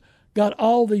banks got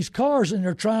all these cars, and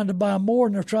they're trying to buy more,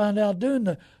 and they're trying to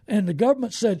outdo. And the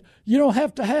government said, you don't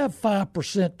have to have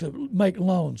 5% to make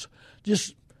loans.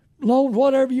 Just loan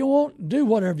whatever you want, do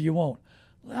whatever you want.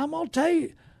 I'm going to tell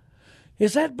you,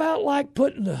 is that about like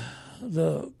putting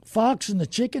the fox in the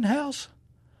chicken house?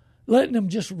 Letting them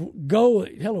just go,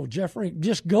 hello, Jeffrey,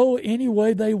 just go any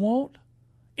way they want,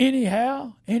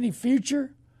 anyhow, any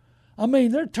future? I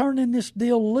mean, they're turning this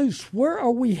deal loose. Where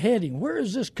are we heading? Where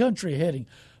is this country heading?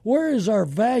 Where is our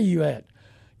value at?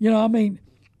 You know, I mean,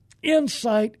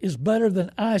 insight is better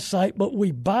than eyesight, but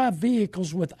we buy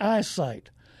vehicles with eyesight.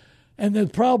 And the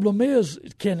problem is,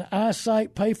 can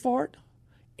eyesight pay for it?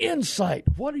 Insight,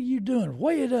 what are you doing?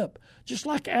 Weigh it up. Just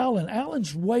like Alan.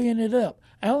 Alan's weighing it up.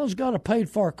 Alan's got a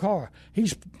paid-for car.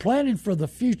 He's planning for the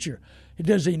future.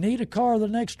 Does he need a car the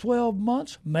next 12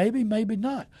 months? Maybe, maybe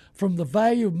not. From the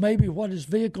value of maybe what his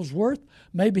vehicle's worth,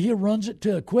 maybe he runs it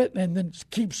to equipment and then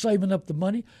keeps saving up the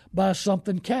money, buy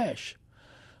something cash.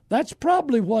 That's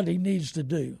probably what he needs to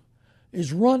do,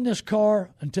 is run this car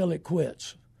until it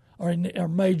quits or a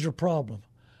major problem,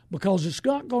 because it's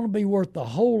not going to be worth a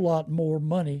whole lot more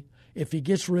money if he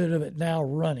gets rid of it now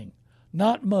running.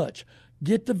 Not much.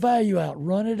 Get the value out,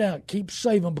 run it out, keep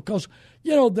saving, because,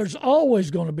 there's always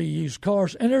going to be used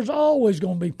cars, and there's always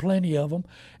going to be plenty of them.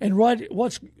 And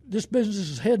what's this business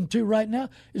is heading to right now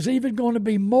is even going to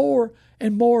be more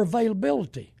and more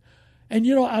availability. And,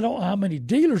 I don't know how many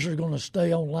dealers are going to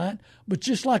stay online, but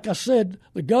just like I said,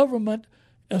 the government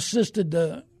assisted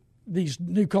these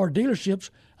new car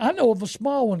dealerships. I know of a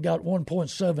small one got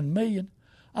 $1.7 million.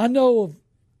 I know of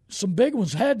some big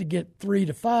ones had to get $3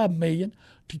 to $5 million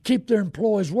to keep their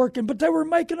employees working, but they were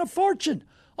making a fortune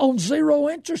on zero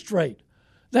interest rate.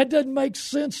 That doesn't make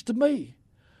sense to me.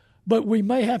 But we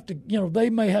may have to, they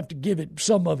may have to give it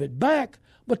some of it back,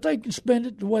 but they can spend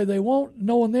it the way they want.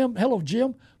 Knowing them, hello,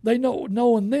 Jim,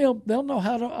 knowing them, they'll know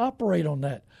how to operate on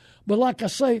that. But like I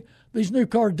say, these new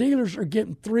car dealers are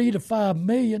getting $3 to $5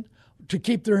 million to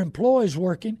keep their employees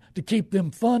working, to keep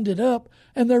them funded up,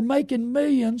 and they're making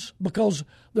millions because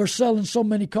they're selling so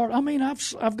many cars. I mean,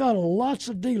 I've got lots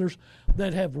of dealers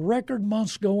that have record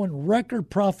months going, record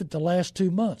profit the last 2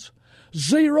 months.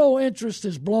 Zero interest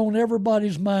has blown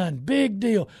everybody's mind. Big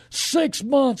deal. 6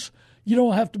 months, you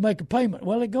don't have to make a payment.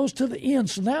 Well, it goes to the end.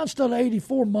 So now instead of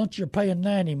 84 months, you're paying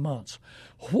 90 months.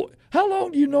 How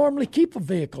long do you normally keep a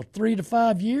vehicle? 3 to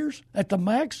 5 years at the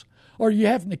max? Or are you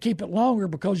having to keep it longer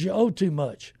because you owe too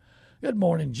much? Good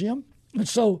morning, Jim. And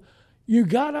so you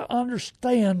got to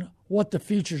understand what the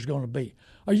future's going to be.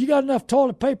 Are you got enough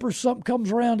toilet paper if something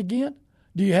comes around again?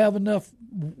 Do you have enough,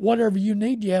 whatever you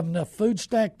need? Do you have enough food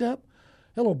stacked up?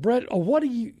 Hello, Brett. Or what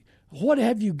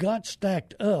have you got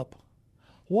stacked up?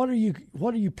 What are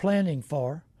you planning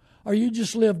for? Or you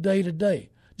just live day to day,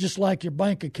 just like your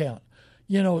bank account?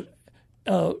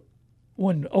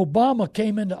 When Obama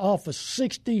came into office,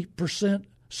 60%,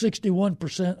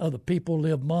 61% of the people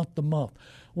live month to month.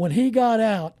 When he got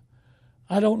out,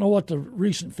 I don't know what the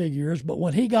recent figure is, but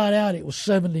when he got out, it was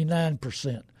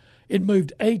 79%. It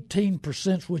moved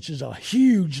 18%, which is a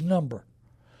huge number.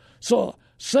 So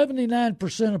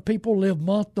 79% of people live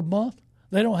month to month.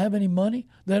 They don't have any money.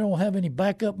 They don't have any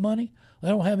backup money. They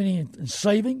don't have any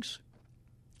savings.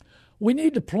 We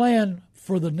need to plan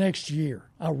for the next year.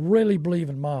 I really believe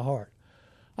in my heart.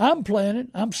 I'm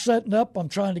planning. I'm setting up. I'm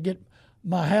trying to get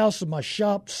my house and my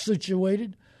shop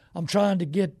situated. I'm trying to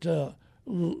get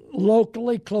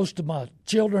locally close to my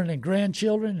children and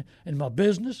grandchildren and my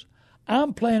business.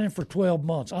 I'm planning for 12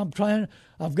 months.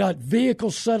 I've got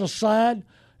vehicles set aside,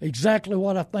 exactly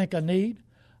what I think I need.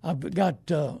 I've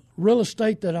got real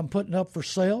estate that I'm putting up for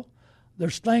sale.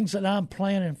 There's things that I'm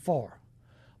planning for.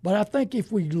 But I think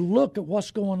if we look at what's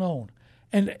going on,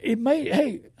 and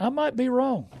I might be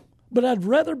wrong, but I'd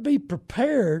rather be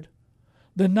prepared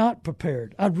than not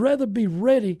prepared. I'd rather be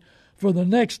ready for the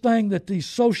next thing that these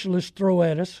socialists throw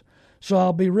at us, so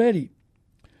I'll be ready.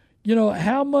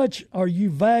 How much are you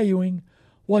valuing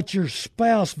what your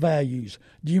spouse values?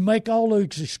 Do you make all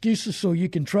those excuses so you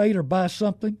can trade or buy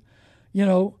something?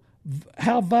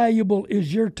 How valuable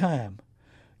is your time?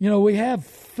 We have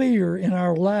fear in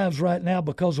our lives right now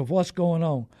because of what's going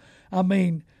on. I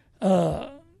mean,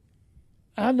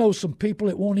 I know some people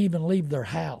that won't even leave their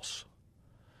house.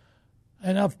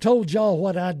 And I've told y'all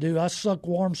what I do. I suck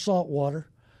warm salt water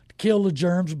to kill the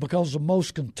germs because the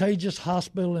most contagious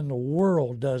hospital in the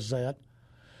world does that.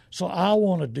 So I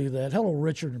want to do that. Hello,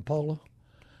 Richard and Paula.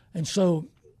 And so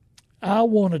I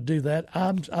want to do that.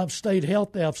 I've stayed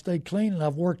healthy, I've stayed clean, and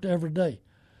I've worked every day.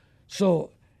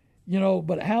 So,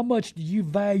 but how much do you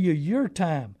value your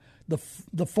time, the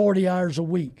 40 hours a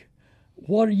week?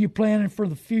 What are you planning for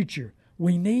the future?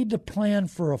 We need to plan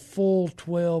for a full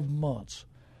 12 months,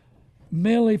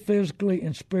 mentally, physically,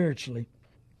 and spiritually.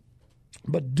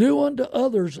 But do unto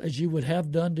others as you would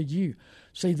have done to you.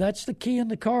 See, that's the key in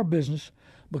the car business,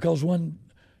 because when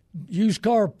used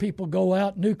car people go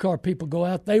out, new car people go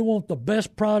out, they want the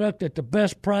best product at the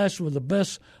best price with the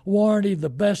best warranty, the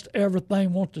best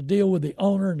everything, want to deal with the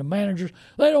owner and the managers.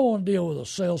 They don't want to deal with a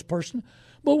salesperson.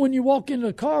 But when you walk into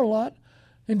a car lot,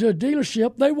 into a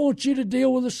dealership, they want you to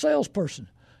deal with a salesperson.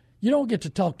 You don't get to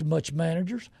talk to much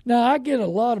managers. Now, I get a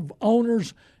lot of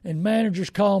owners and managers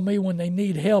call me when they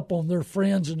need help on their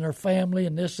friends and their family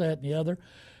and this, that, and the other.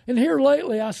 And here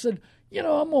lately I said, I'm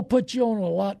going to put you on an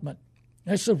allotment.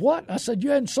 They said, what? I said,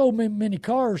 you hadn't sold me many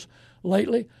cars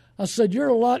lately. I said, your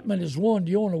allotment is one.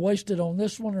 Do you want to waste it on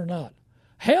this one or not?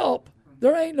 Help?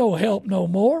 There ain't no help no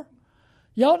more.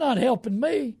 Y'all not helping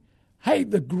me. Hey,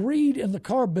 the greed in the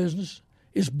car business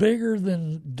is bigger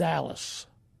than Dallas.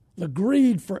 The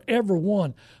greed for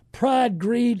everyone. Pride,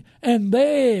 greed, and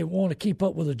they want to keep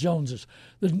up with the Joneses.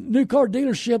 The new car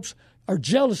dealerships are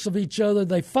jealous of each other.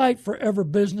 They fight for every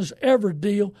business, every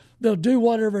deal. They'll do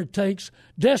whatever it takes.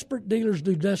 Desperate dealers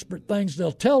do desperate things.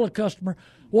 They'll tell a customer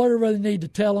whatever they need to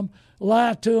tell them,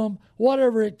 lie to them,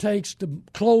 whatever it takes to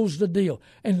close the deal.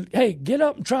 And, hey, get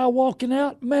up and try walking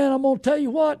out. Man, I'm going to tell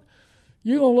you what,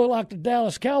 you're going to look like the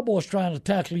Dallas Cowboys trying to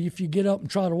tackle you if you get up and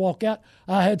try to walk out.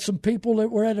 I had some people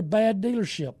that were at a bad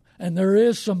dealership, and there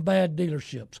is some bad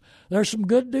dealerships. There's some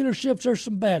good dealerships, there's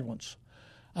some bad ones.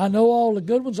 I know all the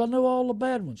good ones, I know all the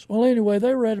bad ones. Well, anyway,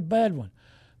 they were at a bad one.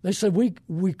 They said, we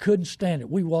couldn't stand it.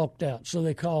 We walked out, so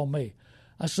they called me.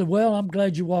 I said, well, I'm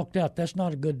glad you walked out. That's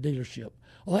not a good dealership.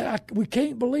 Well, we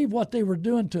can't believe what they were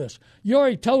doing to us. You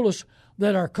already told us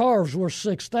that our cars were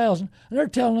 $6,000, and they're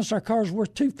telling us our cars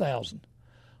worth $2,000.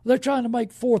 They're trying to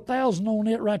make $4,000 on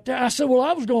it right there. I said, well,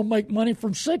 I was going to make money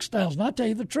from $6,000. I tell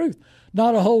you the truth,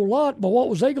 not a whole lot, but what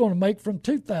was they going to make from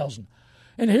 $2,000?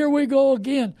 And here we go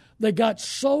again. They got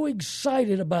so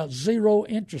excited about zero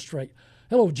interest rate.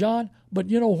 Hello, John.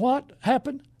 But you know what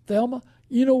happened, Thelma?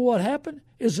 You know what happened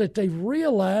is that they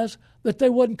realized that they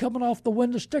wasn't coming off the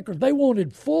window sticker. They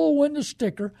wanted full window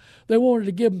sticker. They wanted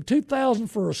to give them $2,000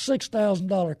 for a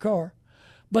 $6,000 car.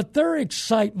 But their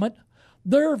excitement,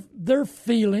 their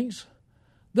feelings,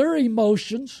 their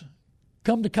emotions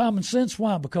come to common sense.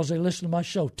 Why? Because they listen to my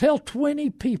show. Tell 20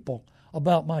 people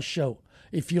about my show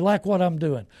if you like what I'm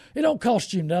doing. It don't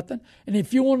cost you nothing. And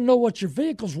if you want to know what your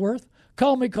vehicle's worth,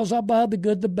 call me because I buy the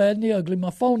good, the bad, and the ugly. My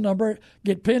phone number,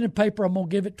 get pen and paper. I'm going to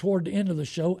give it toward the end of the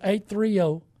show,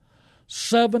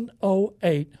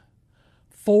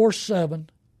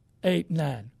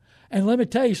 830-708-4789. And let me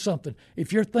tell you something.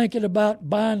 If you're thinking about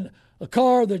buying a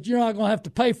car that you're not going to have to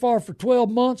pay for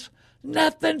 12 months,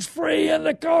 nothing's free in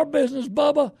the car business,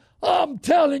 Bubba. I'm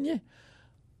telling you.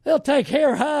 They'll take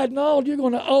hair, hide, and all you're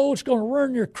going to owe. It's going to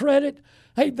ruin your credit.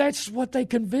 Hey, that's what they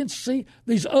convince. See,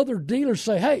 these other dealers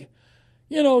say, hey,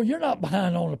 you're not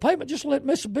behind on the payment. Just let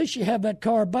Mitsubishi have that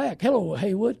car back. Hello,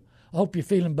 Haywood. I hope you're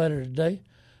feeling better today.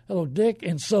 Hello, Dick.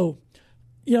 And so,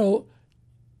 they'll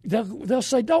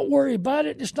say, don't worry about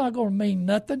it. It's not going to mean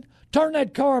nothing. Turn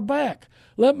that car back.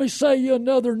 Let me sell you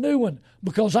another new one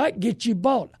because I can get you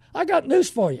bought. I got news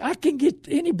for you. I can get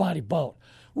anybody bought.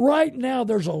 Right now,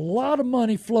 there's a lot of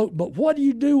money floating, but what do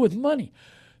you do with money?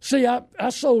 See, I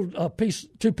sold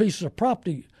two pieces of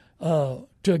property to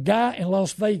a guy in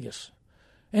Las Vegas.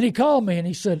 And he called me and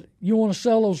he said, you want to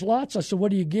sell those lots? I said,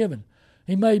 what are you giving?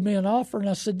 He made me an offer, and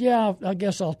I said, yeah, I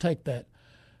guess I'll take that.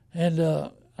 And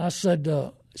I said,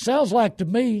 sounds like to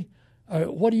me,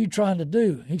 what are you trying to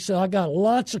do? He said, I got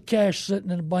lots of cash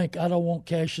sitting in the bank. I don't want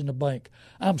cash in the bank.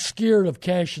 I'm scared of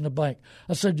cash in the bank.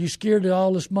 I said, you scared that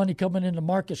all this money coming in the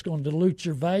market's going to dilute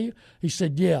your value? He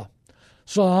said, yeah.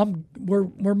 So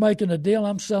we're making a deal.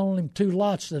 I'm selling him 2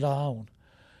 lots that I own.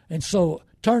 And so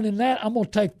turning that, I'm going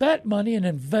to take that money and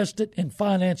invest it in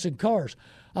financing cars.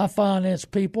 I finance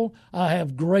people. I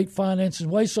have great financing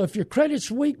ways. So if your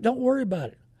credit's weak, don't worry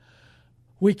about it.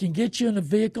 We can get you in a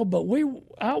vehicle, but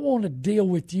I want to deal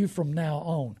with you from now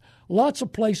on. Lots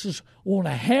of places want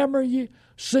to hammer you,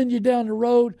 send you down the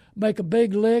road, make a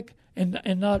big lick, and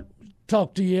not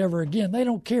talk to you ever again. They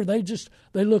don't care. They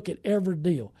look at every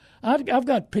deal. I've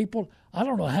got people, I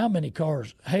don't know how many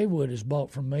cars Haywood has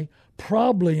bought from me,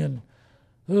 probably in,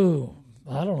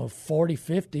 40,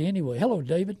 50 anyway. Hello,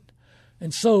 David.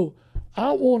 And so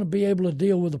I want to be able to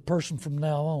deal with a person from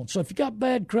now on. So if you got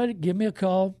bad credit, give me a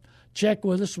call. Check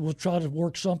with us. We'll try to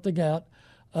work something out.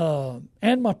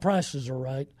 And my prices are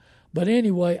right. But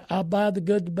anyway, I buy the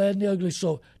good, the bad, and the ugly.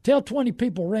 So tell 20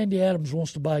 people Randy Adams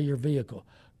wants to buy your vehicle.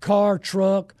 Car,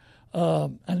 truck. I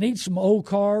need some old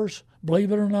cars,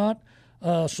 believe it or not.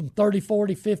 Some 30,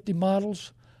 40, 50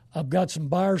 models. I've got some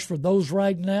buyers for those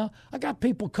right now. I got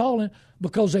people calling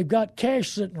because they've got cash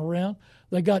sitting around.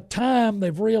 They got time.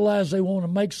 They've realized they want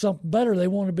to make something better. They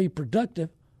want to be productive.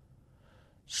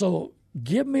 So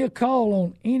give me a call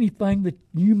on anything that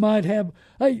you might have.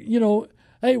 Hey,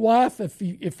 wife,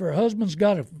 if her husband's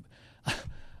got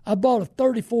I bought a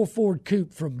 34 Ford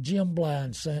Coupe from Jim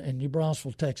Bly in New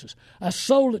Braunfels, Texas. I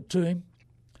sold it to him.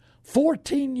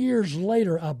 14 years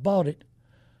later, I bought it,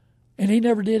 and he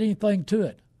never did anything to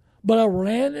it. But I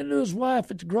ran into his wife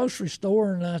at the grocery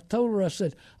store, and I told her, I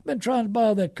said, I've been trying to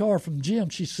buy that car from Jim.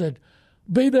 She said,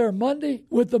 be there Monday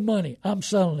with the money. I'm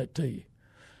selling it to you.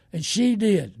 And she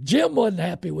did. Jim wasn't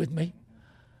happy with me,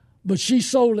 but she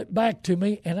sold it back to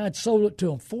me, and I'd sold it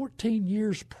to him 14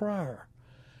 years prior.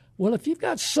 Well, if you've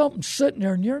got something sitting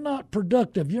there and you're not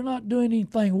productive, you're not doing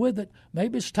anything with it,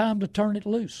 maybe it's time to turn it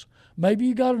loose. Maybe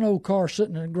you got an old car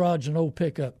sitting in the garage, an old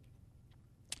pickup.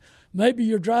 Maybe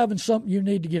you're driving something you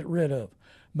need to get rid of.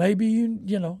 Maybe you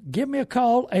give me a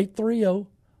call,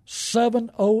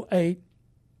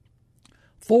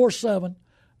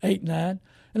 830-708-4789.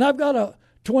 And I've got a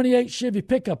 28 Chevy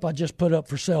pickup I just put up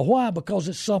for sale. Why? Because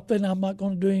it's something I'm not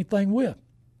going to do anything with.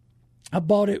 I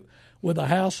bought it with a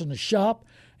house and a shop,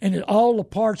 and all the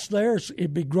parts there,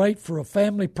 it'd be great for a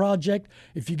family project.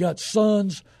 If you got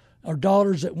sons or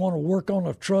daughters that want to work on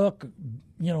a truck,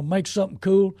 make something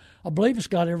cool. I believe it's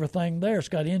got everything there. It's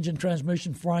got engine,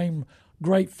 transmission, frame,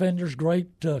 great fenders, great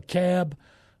cab,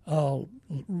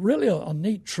 really a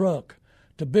neat truck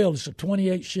to build. It's a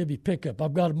 28 Chevy pickup.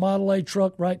 I've got a Model A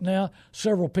truck right now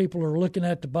several people are looking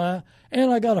at to buy,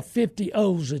 and I got a 50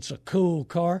 O's. It's a cool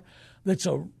car that's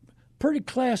a pretty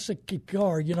classic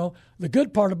car. The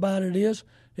good part about it is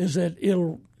that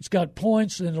it's got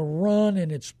points and it'll run,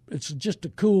 and it's just a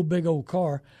cool big old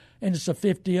car, and it's a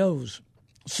 50 O's.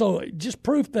 So just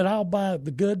proof that I'll buy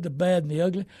the good, the bad, and the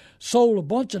ugly. Sold a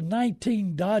bunch of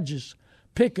 19 Dodges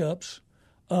pickups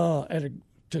to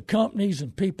companies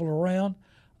and people around.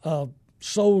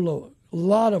 Sold a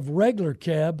lot of regular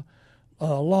cab,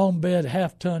 long bed,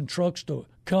 half-ton trucks to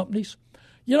companies.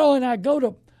 And I go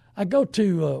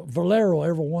to Valero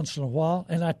every once in a while,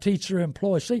 and I teach their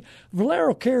employees. See,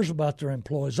 Valero cares about their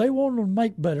employees. They want them to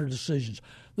make better decisions.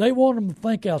 They want them to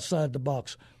think outside the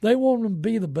box. They want them to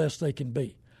be the best they can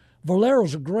be.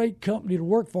 Valero's a great company to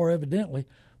work for, evidently,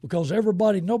 because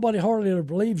nobody hardly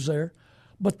ever leaves there.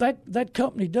 But that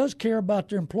company does care about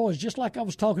their employees, just like I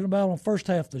was talking about on the first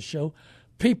half of the show.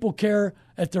 People care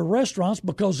at their restaurants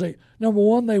because number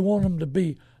one, they want them to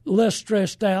be less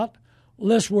stressed out,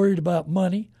 less worried about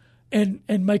money,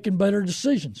 and making better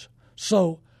decisions.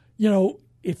 So,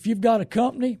 if you've got a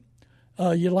company,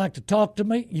 you'd like to talk to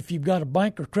me, if you've got a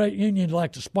bank or credit union you'd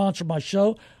like to sponsor my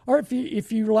show, or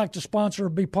if you like to sponsor or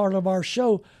be part of our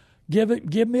show, give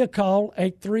me a call,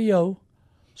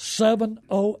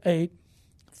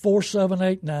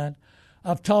 830-708-4789.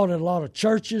 I've taught at a lot of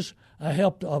churches. I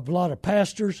helped a lot of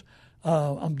pastors.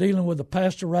 I'm dealing with a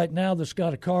pastor right now that's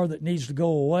got a car that needs to go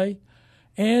away,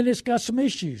 and it's got some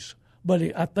issues.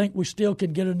 But I think we still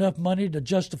can get enough money to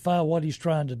justify what he's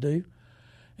trying to do.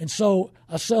 And so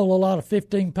I sell a lot of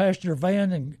 15-passenger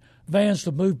vans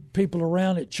to move people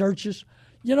around at churches.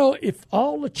 If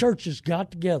all the churches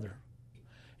got together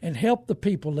and helped the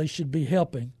people they should be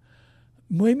helping,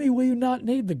 maybe we would not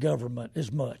need the government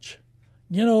as much.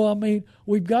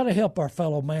 We've got to help our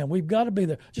fellow man. We've got to be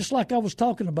there. Just like I was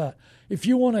talking about. If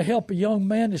you want to help a young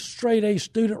man that's a straight-A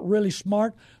student, really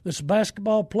smart, that's a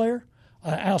basketball player,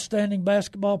 an outstanding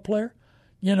basketball player,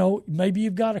 maybe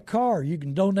you've got a car. You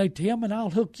can donate to him, and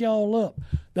I'll hook y'all up.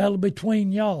 That'll be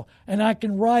between y'all. And I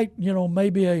can write,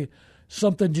 maybe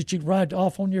something that you can write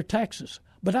off on your taxes.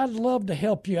 But I'd love to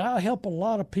help you. I help a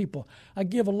lot of people. I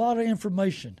give a lot of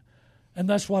information, and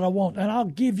that's what I want. And I'll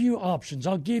give you options.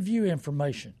 I'll give you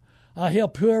information. I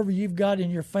help whoever you've got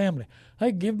in your family.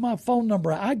 Hey, give my phone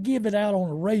number. I give it out on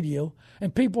the radio,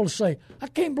 and people say, I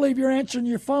can't believe you're answering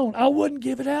your phone. I wouldn't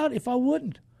give it out if I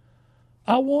wouldn't.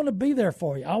 I want to be there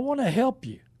for you. I want to help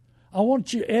you. I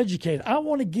want you educated. I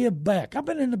want to give back. I've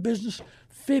been in the business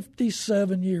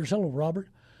 57 years. Hello, Robert.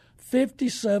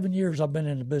 57 years I've been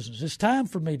in the business. It's time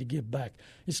for me to give back.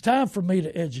 It's time for me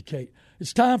to educate.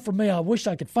 It's time for me. I wish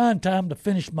I could find time to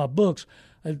finish my books.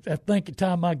 I think the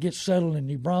time I get settled in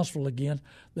New Braunfels again,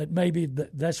 that maybe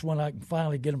that's when I can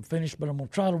finally get them finished. But I'm going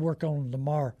to try to work on them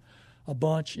tomorrow a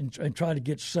bunch and try to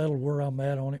get settled where I'm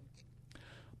at on it.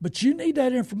 But you need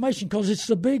that information because it's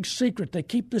the big secret. They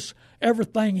keep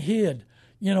everything hid,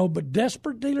 but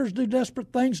desperate dealers do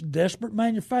desperate things. Desperate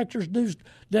manufacturers do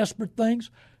desperate things,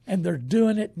 and they're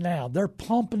doing it now. They're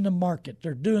pumping the market.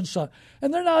 They're doing so.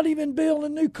 And they're not even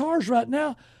building new cars right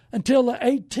now until the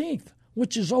 18th,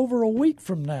 which is over a week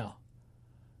from now.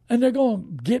 And they're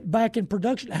going to get back in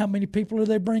production. How many people are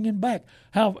they bringing back?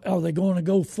 How are they going to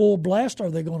go full blast? Or are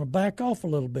they going to back off a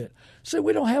little bit? See,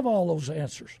 we don't have all those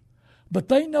answers. But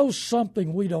they know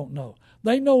something we don't know.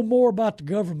 They know more about the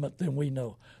government than we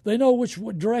know. They know which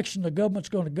direction the government's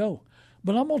going to go.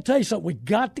 But I'm going to tell you something. We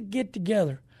got to get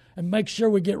together and make sure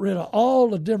we get rid of all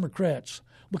the Democrats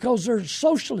because they're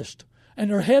socialist and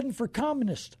they're heading for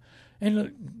communist.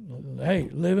 And, hey,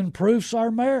 living proof's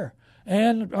our mayor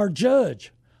and our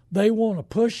judge. They want to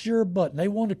push your button. They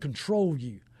want to control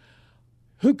you.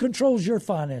 Who controls your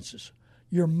finances?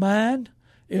 Your mind.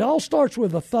 It all starts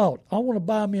with a thought. I want to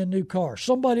buy me a new car.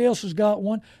 Somebody else has got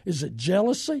one. Is it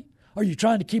jealousy? Are you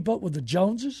trying to keep up with the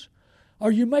Joneses?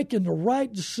 Are you making the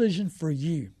right decision for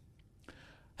you?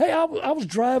 Hey, I was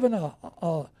driving a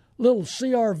little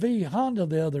CRV Honda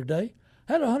the other day.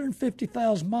 Had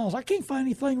 150,000 miles. I can't find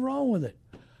anything wrong with it.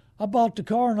 I bought the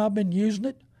car and I've been using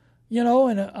it,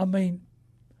 and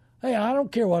hey, I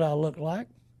don't care what I look like.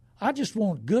 I just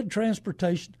want good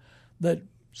transportation that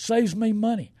saves me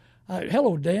money.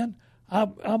 Hello, Dan.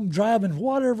 I'm driving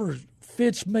whatever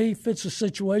fits me, fits the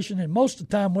situation, and most of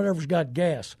the time whatever's got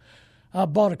gas. I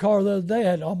bought a car the other day,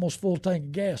 had almost full tank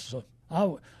of gas, so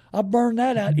I burned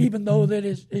that out. Even though that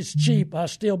it's cheap, I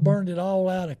still burned it all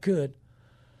out I could.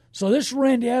 So this is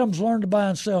Randy Adams,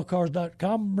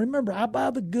 LearnToBuyAndSellCars.com. Remember, I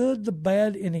buy the good, the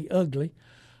bad, and the ugly.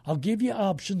 I'll give you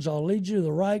options. I'll lead you to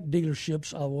the right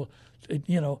dealerships. I will,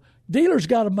 dealers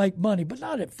got to make money, but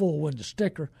not at full window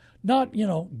sticker. Not,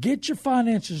 get your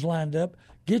finances lined up,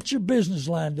 get your business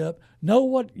lined up, know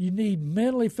what you need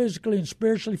mentally, physically, and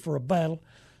spiritually for a battle,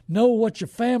 know what your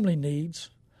family needs.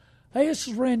 Hey, this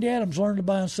is Randy Adams,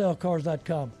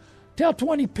 LearnToBuyAndSellCars.com. Tell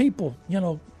 20 people,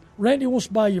 Randy wants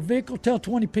to buy your vehicle. Tell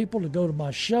 20 people to go to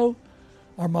my show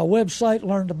or my website,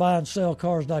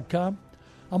 LearnToBuyAndSellCars.com.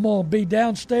 I'm going to be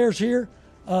downstairs here.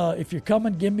 If you're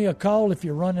coming, give me a call if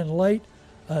you're running late.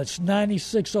 It's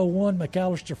 9601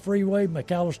 McAllister Freeway,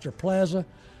 McAllister Plaza,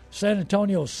 San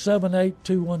Antonio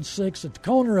 78216 at the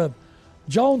corner of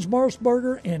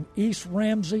Jones-Morrisburger and East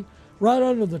Ramsey, right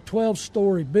under the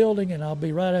 12-story building, and I'll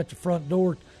be right at the front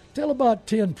door till about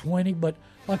 10:20. But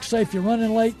like I say, if you're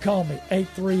running late, call me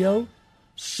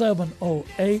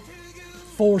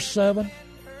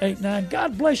 830-708-4789.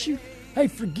 God bless you. Hey,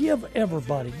 forgive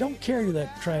everybody. Don't carry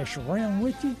that trash around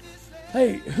with you.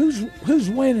 Hey, who's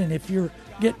winning if you're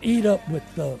getting eat up with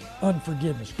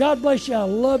unforgiveness? God bless you. I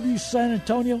love you, San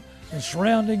Antonio and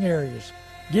surrounding areas.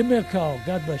 Give me a call.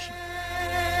 God bless you.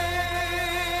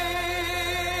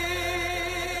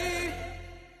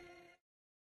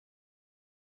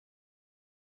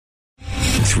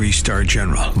 Three-star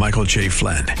General Michael J.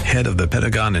 Flynn, head of the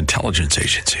Pentagon Intelligence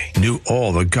Agency, knew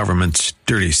all the government's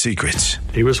dirty secrets.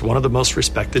 He was one of the most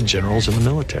respected generals in the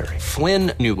military.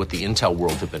 Flynn knew what the intel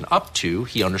world had been up to.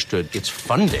 He understood its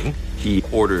funding. He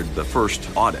ordered the first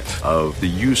audit of the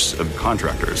use of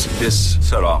contractors. This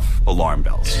set off alarm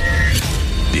bells.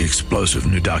 The explosive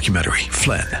new documentary,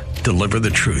 Flynn, Deliver the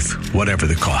Truth, Whatever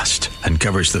the Cost,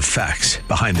 uncovers the facts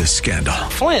behind this scandal.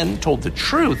 Flynn told the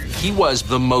truth. He was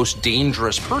the most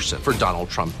dangerous person for Donald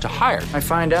Trump to hire. I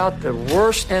find out the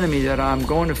worst enemy that I'm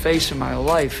going to face in my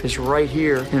life is right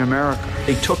here in America.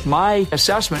 They took my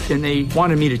assessment and they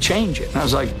wanted me to change it. And I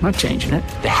was like, I'm not changing it.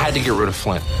 They had to get rid of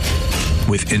Flynn.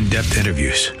 With in-depth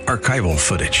interviews, archival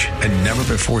footage, and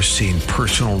never-before-seen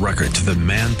personal records of the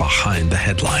man behind the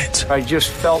headlines. I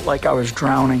just felt like I was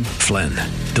drowning. Flynn,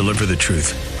 Deliver the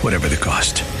Truth, Whatever the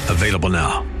Cost. Available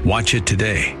now. Watch it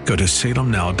today. Go to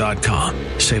salemnow.com.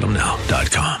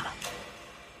 salemnow.com.